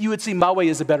 that you would see my way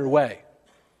is a better way.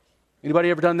 Anybody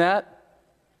ever done that?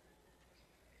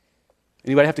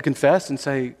 Anybody have to confess and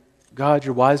say, God,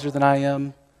 you're wiser than I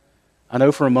am? I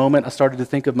know for a moment I started to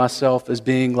think of myself as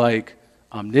being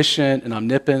omniscient and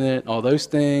omnipotent and all those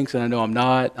things, and I know I'm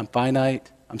not. I'm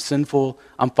finite, I'm sinful,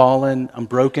 I'm fallen, I'm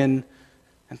broken.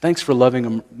 And thanks for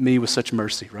loving me with such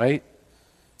mercy, right?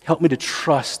 Help me to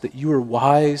trust that you are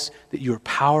wise, that you are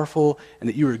powerful, and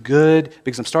that you are good,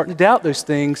 because I'm starting to doubt those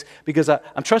things because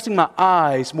I'm trusting my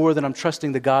eyes more than I'm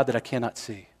trusting the God that I cannot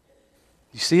see.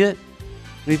 You see it?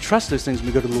 We need to trust those things when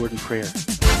we go to the Lord in prayer.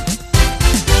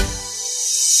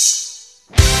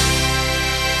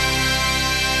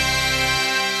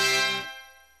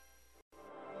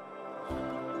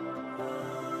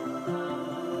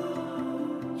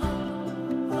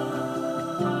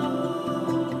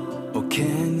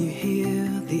 Can you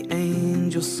hear the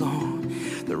angel song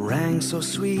that rang so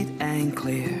sweet and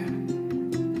clear?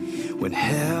 When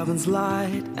heaven's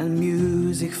light and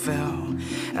music fell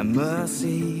and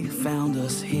mercy found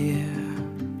us here.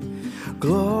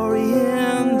 Glory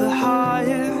in the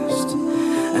highest,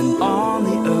 and on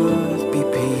the earth be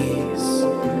peace.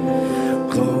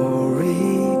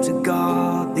 Glory to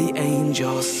God, the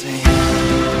angels sing.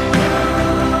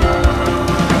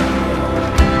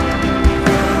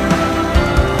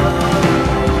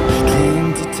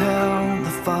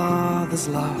 His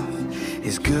love,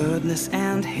 His goodness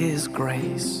and His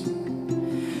grace,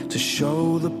 to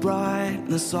show the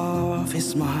brightness of His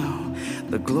smile,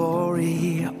 the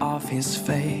glory of His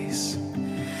face.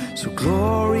 So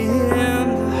glory in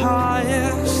the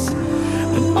highest,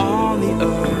 and on the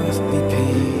earth be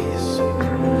peace.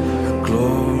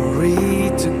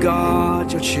 Glory to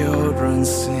God, your children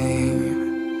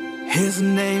sing. His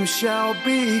name shall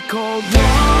be called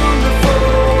Wonderful,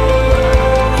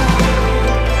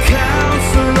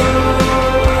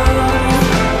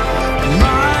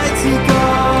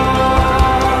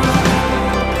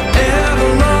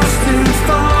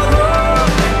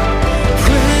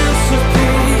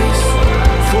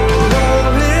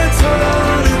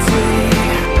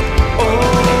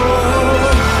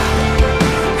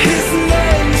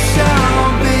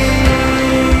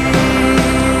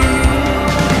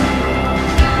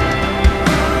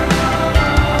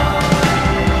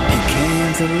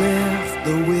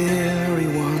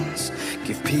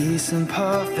 and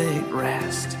perfect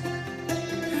rest,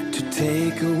 to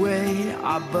take away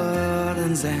our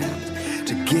burdens and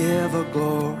to give a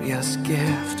glorious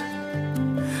gift.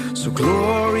 So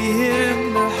glory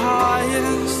in the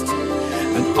highest,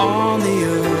 and on the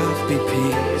earth be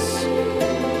peace.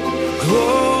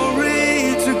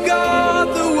 Glory to God,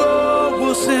 the world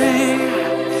will sing.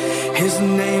 His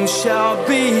name shall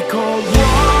be called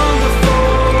Wonderful,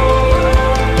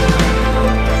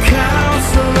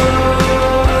 Counselor,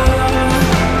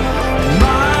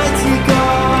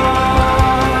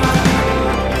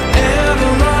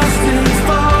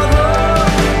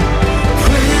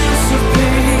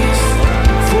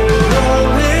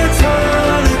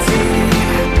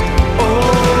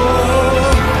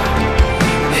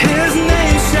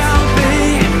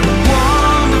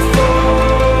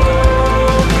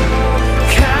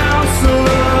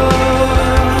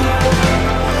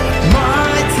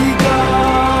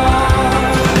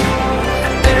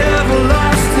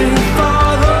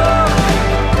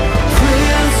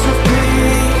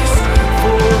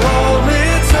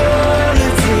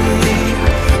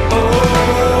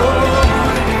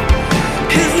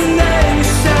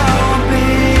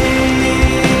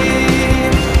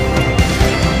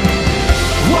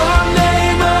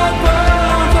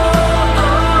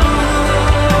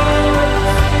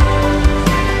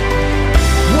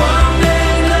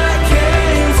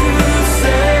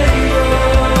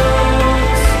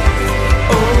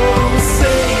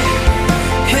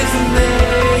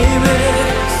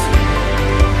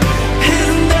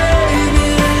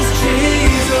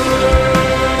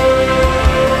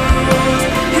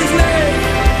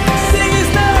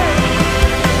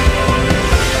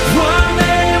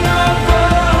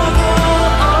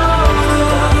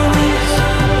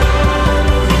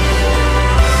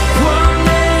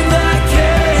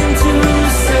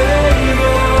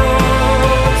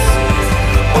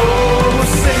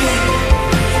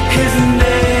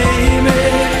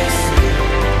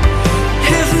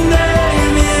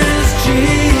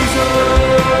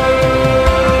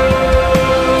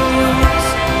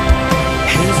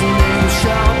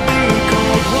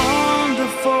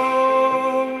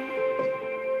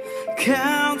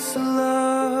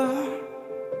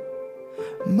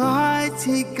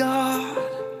 Almighty God,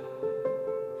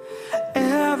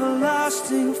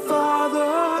 everlasting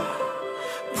Father,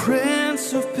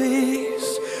 Prince of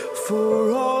Peace,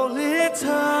 for all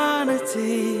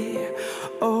eternity.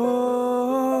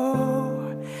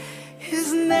 Oh,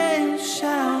 his name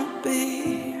shall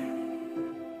be.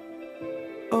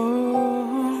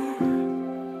 Oh,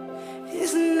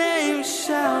 his name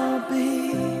shall be.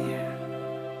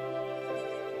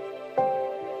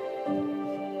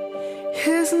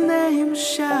 His name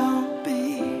shall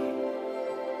be.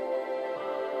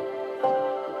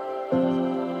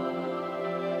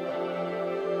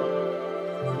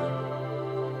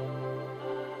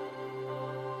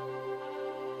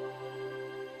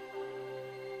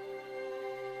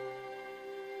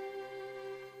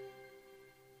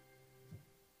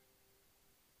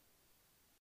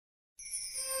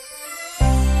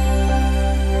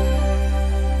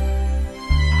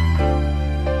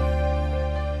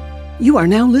 You are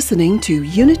now listening to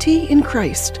Unity in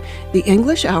Christ, the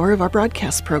English hour of our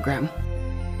broadcast program.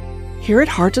 Here at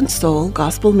Heart and Soul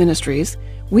Gospel Ministries,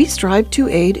 we strive to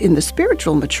aid in the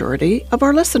spiritual maturity of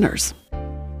our listeners.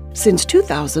 Since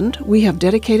 2000, we have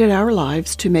dedicated our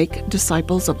lives to make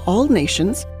disciples of all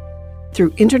nations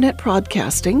through internet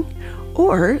broadcasting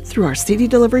or through our CD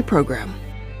delivery program.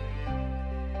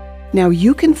 Now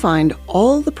you can find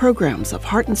all the programs of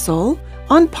Heart and Soul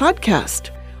on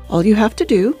podcast. All you have to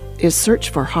do is search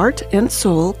for Heart and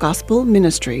Soul Gospel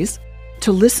Ministries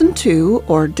to listen to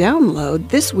or download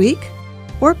this week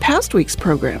or past week's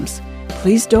programs.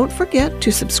 Please don't forget to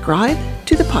subscribe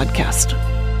to the podcast.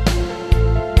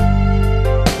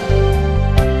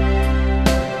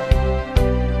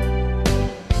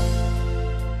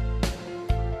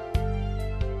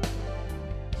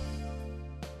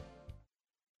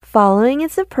 Following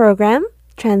is the program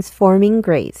Transforming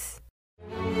Grace.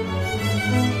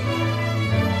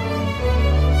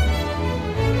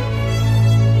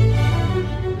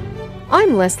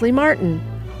 I'm Leslie Martin,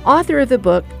 author of the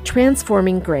book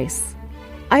Transforming Grace.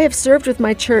 I have served with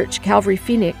my church, Calvary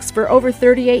Phoenix, for over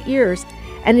 38 years,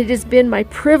 and it has been my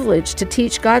privilege to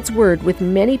teach God's Word with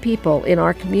many people in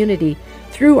our community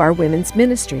through our women's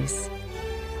ministries.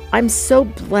 I'm so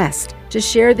blessed to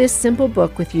share this simple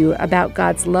book with you about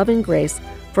God's love and grace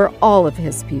for all of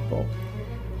His people.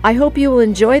 I hope you will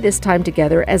enjoy this time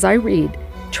together as I read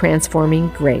Transforming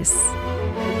Grace.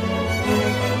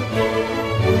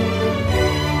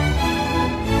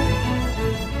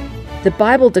 The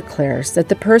Bible declares that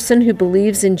the person who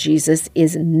believes in Jesus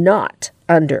is not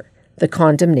under the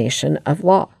condemnation of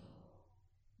law.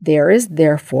 There is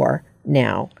therefore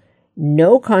now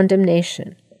no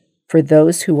condemnation for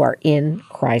those who are in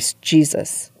Christ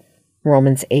Jesus.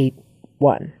 Romans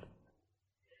 8:1.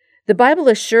 The Bible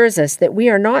assures us that we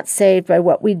are not saved by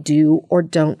what we do or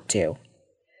don't do.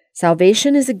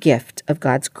 Salvation is a gift of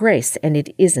God's grace, and it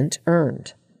isn't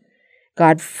earned.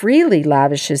 God freely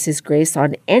lavishes His grace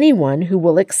on anyone who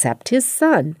will accept His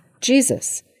Son,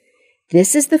 Jesus.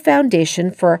 This is the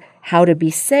foundation for how to be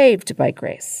saved by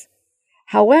grace.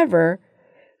 However,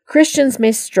 Christians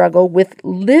may struggle with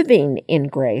living in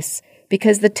grace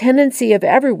because the tendency of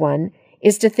everyone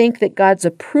is to think that God's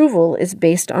approval is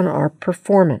based on our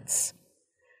performance.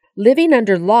 Living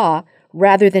under law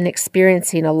rather than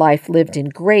experiencing a life lived in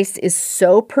grace is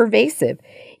so pervasive.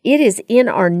 It is in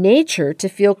our nature to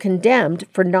feel condemned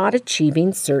for not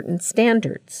achieving certain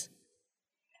standards.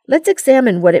 Let's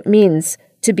examine what it means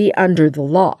to be under the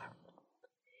law.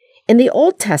 In the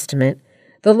Old Testament,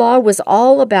 the law was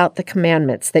all about the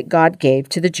commandments that God gave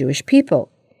to the Jewish people.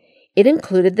 It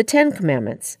included the 10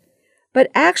 Commandments,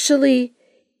 but actually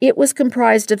it was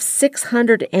comprised of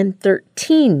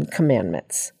 613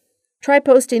 commandments. Try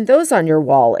posting those on your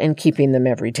wall and keeping them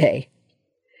every day.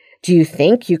 Do you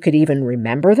think you could even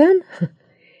remember them?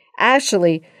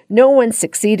 Actually, no one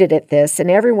succeeded at this, and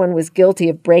everyone was guilty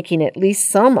of breaking at least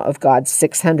some of God's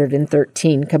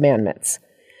 613 commandments.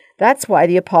 That's why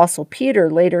the Apostle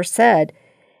Peter later said,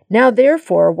 "Now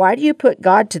therefore, why do you put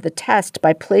God to the test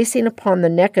by placing upon the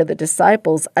neck of the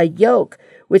disciples a yoke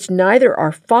which neither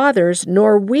our fathers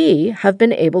nor we have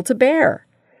been able to bear?"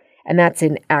 And that's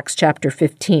in Acts chapter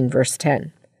 15, verse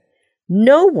 10.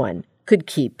 No one could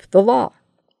keep the law.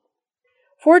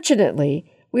 Fortunately,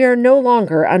 we are no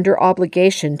longer under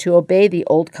obligation to obey the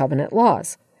Old Covenant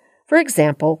laws. For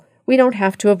example, we don't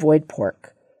have to avoid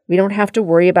pork. We don't have to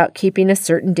worry about keeping a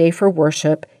certain day for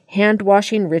worship,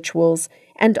 hand-washing rituals,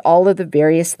 and all of the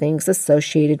various things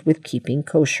associated with keeping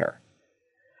kosher.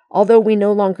 Although we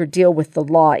no longer deal with the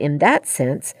law in that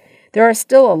sense, there are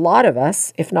still a lot of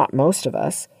us, if not most of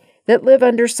us, that live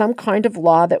under some kind of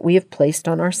law that we have placed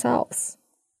on ourselves.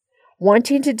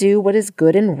 Wanting to do what is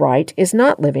good and right is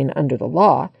not living under the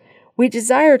law. We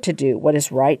desire to do what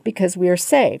is right because we are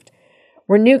saved.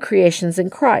 We're new creations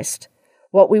in Christ.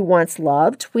 What we once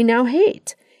loved, we now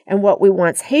hate, and what we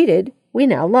once hated, we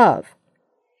now love.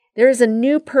 There is a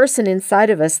new person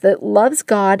inside of us that loves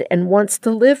God and wants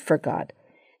to live for God.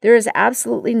 There is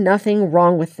absolutely nothing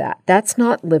wrong with that. That's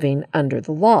not living under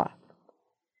the law.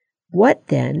 What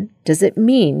then does it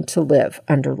mean to live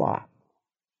under law?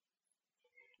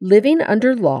 Living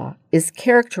under law is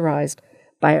characterized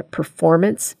by a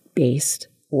performance-based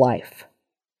life.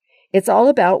 It's all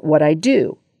about what I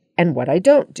do and what I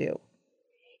don't do.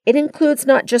 It includes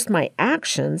not just my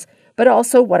actions, but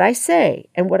also what I say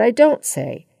and what I don't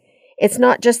say. It's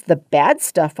not just the bad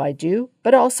stuff I do,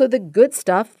 but also the good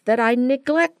stuff that I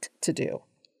neglect to do.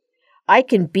 I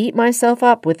can beat myself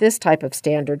up with this type of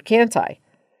standard, can't I?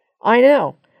 I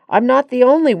know. I'm not the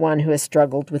only one who has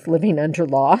struggled with living under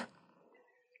law.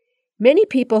 Many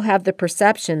people have the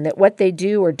perception that what they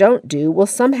do or don't do will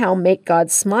somehow make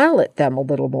God smile at them a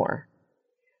little more.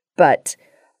 But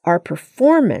our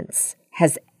performance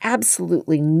has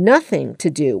absolutely nothing to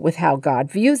do with how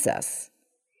God views us.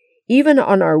 Even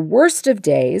on our worst of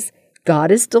days,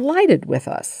 God is delighted with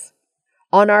us.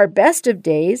 On our best of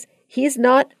days, He's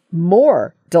not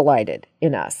more delighted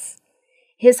in us.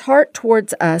 His heart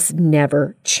towards us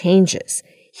never changes.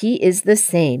 He is the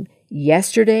same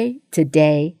yesterday,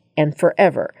 today, and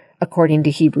forever, according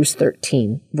to Hebrews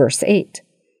 13, verse 8.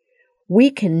 We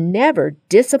can never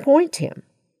disappoint Him.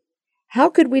 How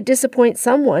could we disappoint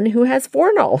someone who has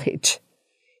foreknowledge?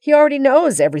 He already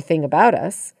knows everything about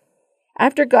us.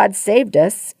 After God saved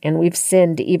us, and we've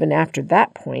sinned even after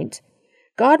that point,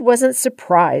 God wasn't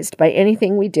surprised by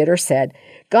anything we did or said.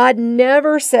 God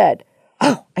never said,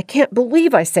 "Oh, I can't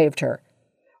believe I saved her,"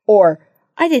 or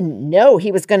 "I didn't know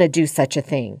he was going to do such a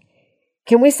thing.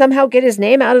 Can we somehow get his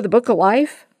name out of the book of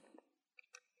life?"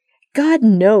 God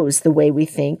knows the way we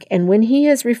think, and when He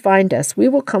has refined us, we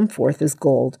will come forth as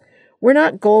gold. We're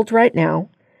not gold right now.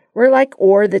 We're like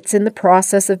ore that's in the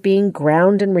process of being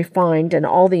ground and refined and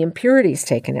all the impurities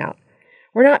taken out.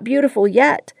 We're not beautiful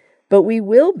yet, but we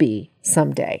will be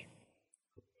someday.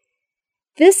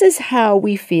 This is how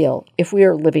we feel if we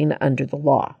are living under the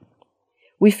law.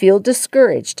 We feel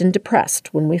discouraged and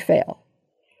depressed when we fail.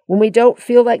 When we don't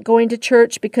feel like going to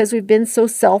church because we've been so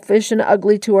selfish and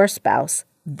ugly to our spouse,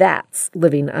 that's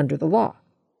living under the law.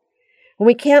 When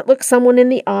we can't look someone in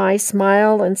the eye,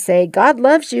 smile, and say, "God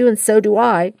loves you and so do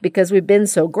I," because we've been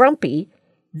so grumpy,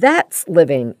 that's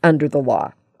living under the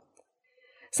law.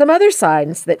 Some other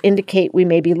signs that indicate we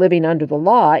may be living under the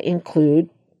law include,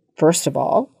 first of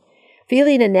all,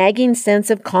 feeling a nagging sense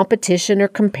of competition or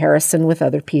comparison with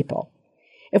other people.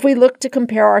 If we look to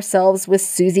compare ourselves with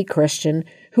Susie Christian,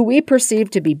 who we perceive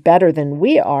to be better than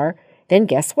we are, then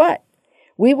guess what?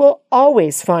 We will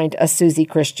always find a Susie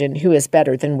Christian who is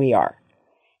better than we are.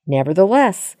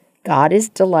 Nevertheless, God is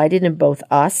delighted in both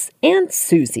us and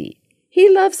Susie. He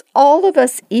loves all of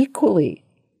us equally.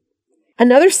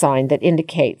 Another sign that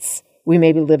indicates we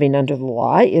may be living under the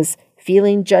law is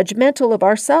feeling judgmental of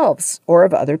ourselves or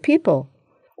of other people,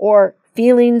 or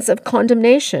feelings of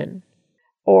condemnation,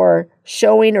 or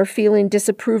showing or feeling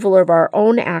disapproval of our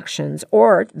own actions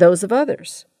or those of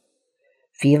others,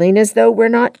 feeling as though we're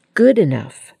not good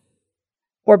enough,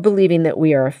 or believing that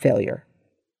we are a failure.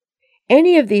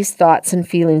 Any of these thoughts and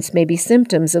feelings may be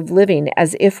symptoms of living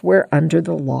as if we're under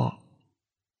the law.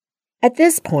 At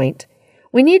this point,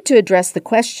 we need to address the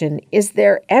question, is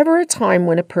there ever a time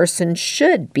when a person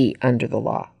should be under the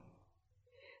law?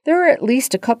 There are at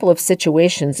least a couple of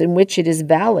situations in which it is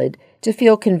valid to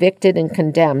feel convicted and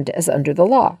condemned as under the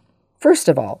law. First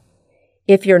of all,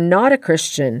 if you're not a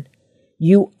Christian,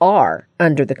 you are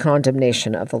under the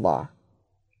condemnation of the law.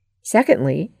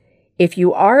 Secondly, if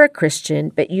you are a Christian,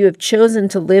 but you have chosen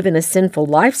to live in a sinful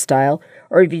lifestyle,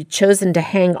 or if you've chosen to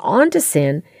hang on to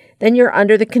sin, then you're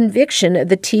under the conviction of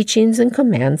the teachings and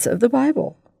commands of the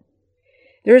Bible.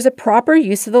 There is a proper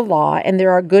use of the law, and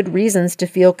there are good reasons to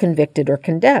feel convicted or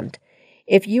condemned.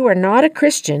 If you are not a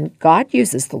Christian, God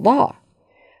uses the law.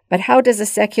 But how does a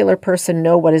secular person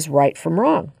know what is right from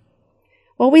wrong?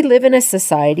 Well, we live in a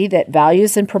society that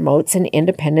values and promotes an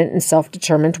independent and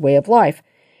self-determined way of life.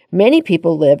 Many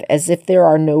people live as if there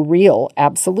are no real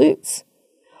absolutes.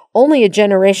 Only a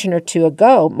generation or two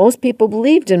ago, most people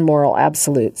believed in moral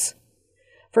absolutes.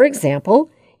 For example,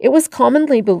 it was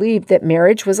commonly believed that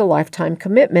marriage was a lifetime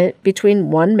commitment between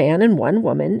one man and one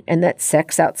woman, and that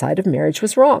sex outside of marriage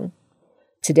was wrong.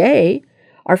 Today,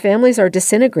 our families are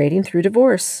disintegrating through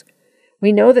divorce.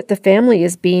 We know that the family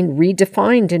is being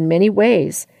redefined in many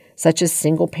ways, such as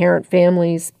single-parent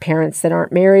families, parents that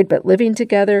aren't married but living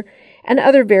together, and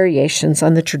other variations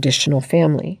on the traditional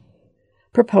family.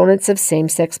 Proponents of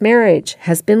same-sex marriage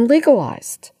has been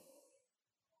legalized.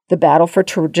 The battle for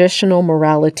traditional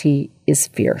morality is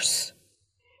fierce.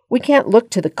 We can't look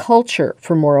to the culture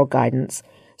for moral guidance,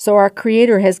 so our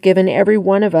Creator has given every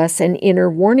one of us an inner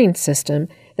warning system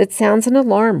that sounds an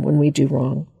alarm when we do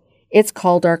wrong. It's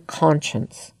called our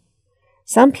conscience.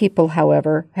 Some people,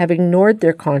 however, have ignored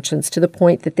their conscience to the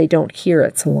point that they don't hear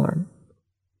its alarm.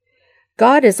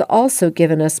 God has also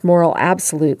given us moral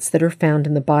absolutes that are found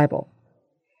in the Bible.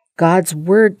 God's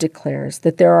Word declares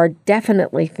that there are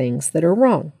definitely things that are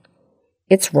wrong.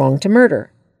 It's wrong to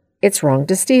murder. It's wrong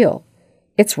to steal.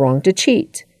 It's wrong to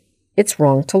cheat. It's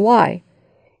wrong to lie.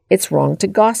 It's wrong to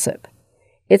gossip.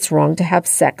 It's wrong to have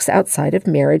sex outside of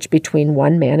marriage between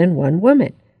one man and one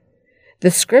woman.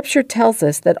 The Scripture tells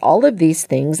us that all of these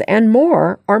things and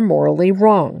more are morally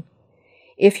wrong.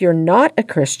 If you're not a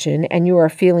Christian and you are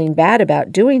feeling bad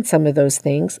about doing some of those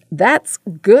things, that's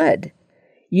good.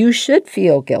 You should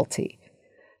feel guilty.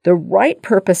 The right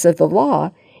purpose of the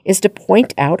law is to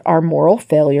point out our moral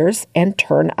failures and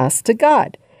turn us to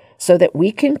God, so that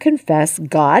we can confess,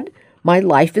 God, my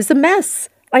life is a mess.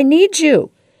 I need you.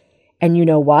 And you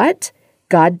know what?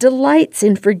 God delights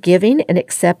in forgiving and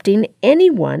accepting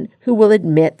anyone who will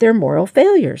admit their moral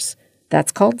failures.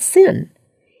 That's called sin.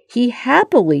 He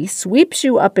happily sweeps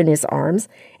you up in his arms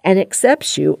and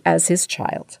accepts you as his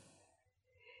child.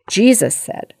 Jesus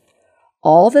said,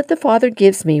 "All that the Father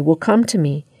gives me will come to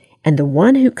me, and the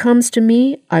one who comes to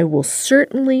me I will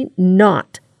certainly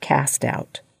not cast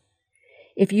out."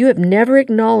 If you have never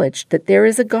acknowledged that there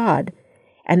is a God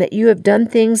and that you have done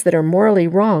things that are morally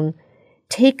wrong,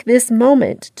 take this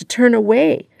moment to turn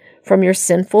away from your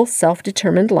sinful,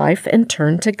 self-determined life and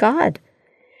turn to God.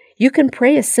 You can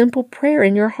pray a simple prayer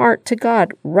in your heart to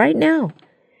God right now.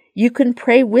 You can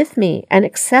pray with me and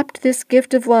accept this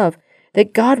gift of love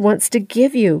that God wants to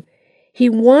give you. He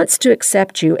wants to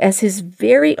accept you as his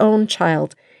very own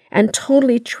child and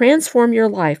totally transform your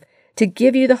life to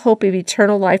give you the hope of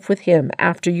eternal life with him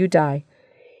after you die.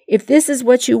 If this is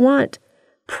what you want,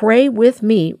 pray with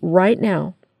me right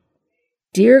now.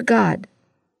 Dear God,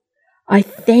 I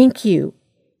thank you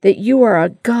that you are a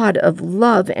God of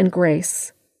love and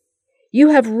grace. You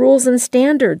have rules and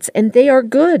standards, and they are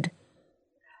good.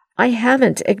 I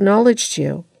haven't acknowledged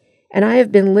you, and I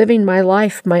have been living my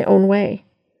life my own way.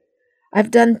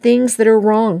 I've done things that are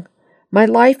wrong. My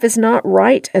life is not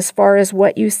right as far as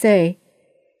what you say.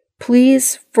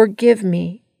 Please forgive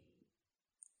me.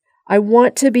 I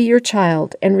want to be your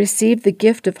child and receive the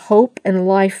gift of hope and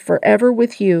life forever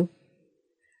with you.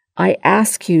 I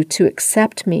ask you to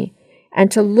accept me and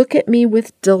to look at me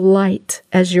with delight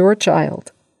as your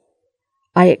child.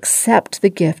 I accept the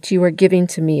gift you are giving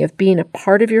to me of being a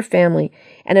part of your family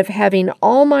and of having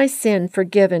all my sin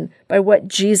forgiven by what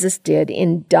Jesus did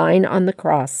in dying on the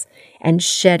cross and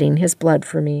shedding his blood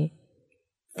for me.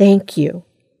 Thank you.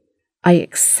 I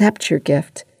accept your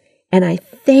gift, and I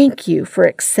thank you for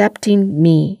accepting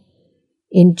me.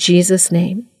 In Jesus'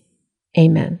 name,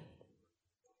 amen.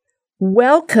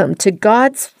 Welcome to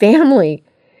God's family.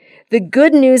 The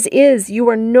good news is you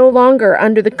are no longer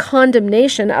under the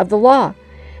condemnation of the law.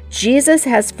 Jesus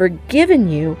has forgiven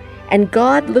you, and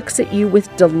God looks at you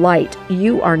with delight.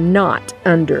 You are not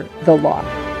under the law.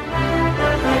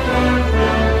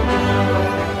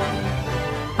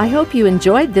 I hope you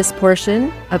enjoyed this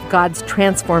portion of God's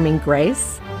transforming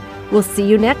grace. We'll see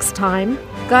you next time.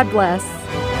 God bless.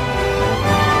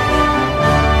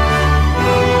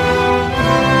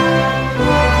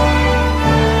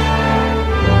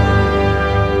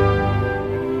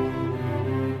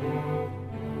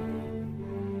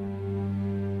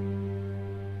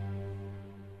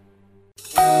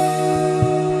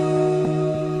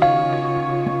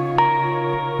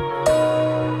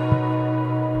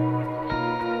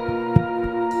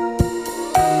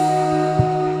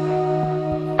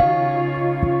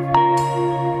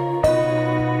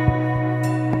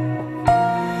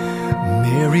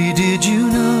 Mary, did you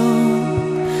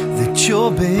know that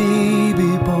your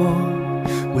baby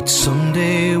boy would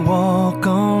someday walk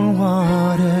on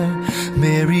water?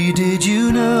 Mary, did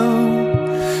you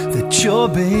know that your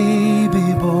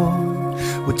baby boy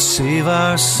would save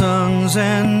our sons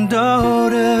and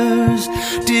daughters?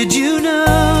 Did you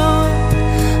know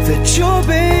that your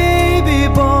baby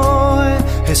boy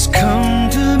has come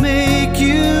to make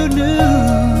you new?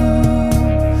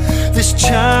 This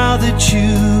child that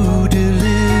you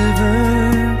delivered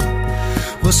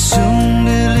will soon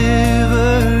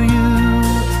deliver you.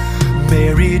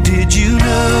 Mary, did you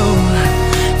know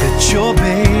that your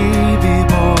baby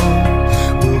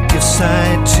boy will give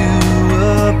sight to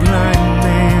a blind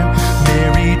man?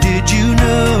 Mary, did you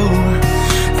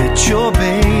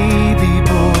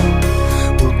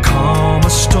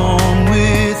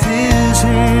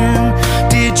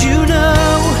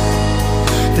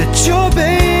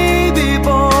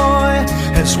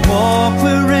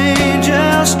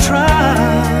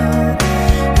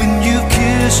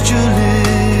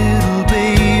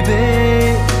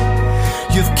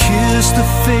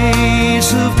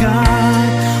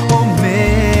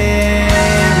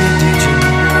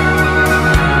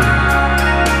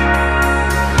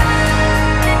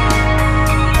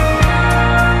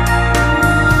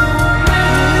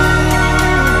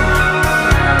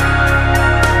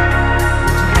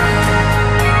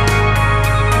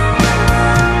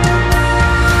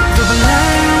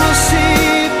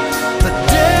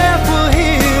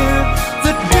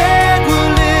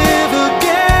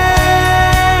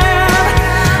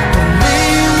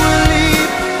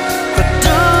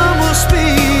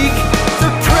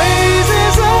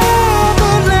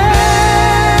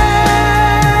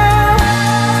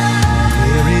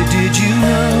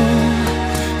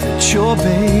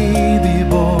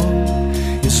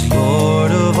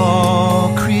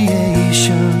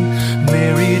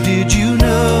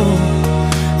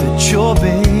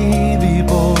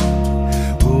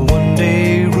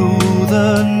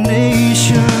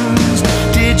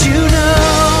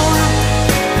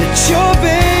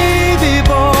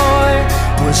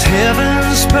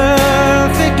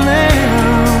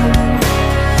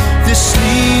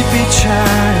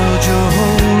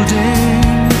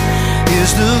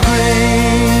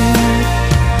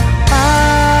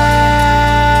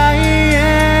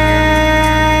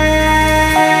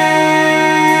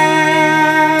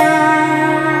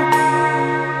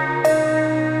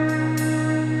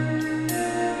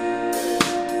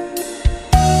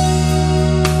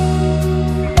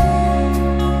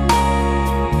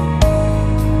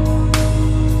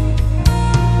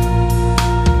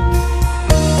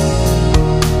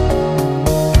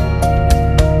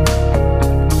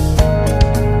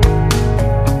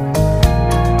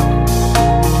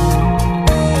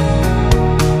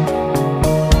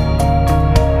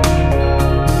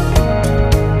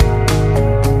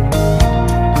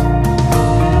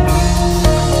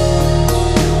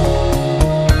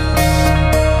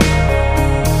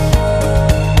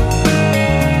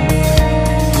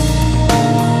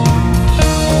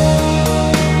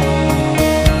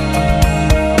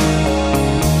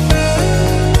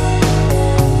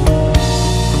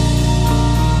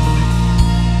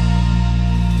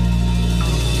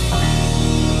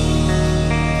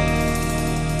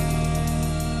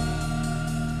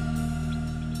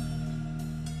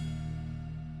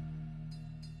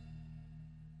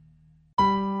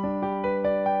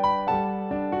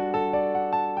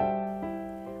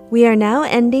We are now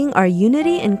ending our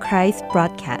Unity in Christ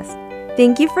broadcast.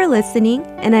 Thank you for listening,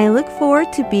 and I look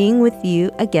forward to being with you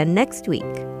again next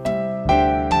week.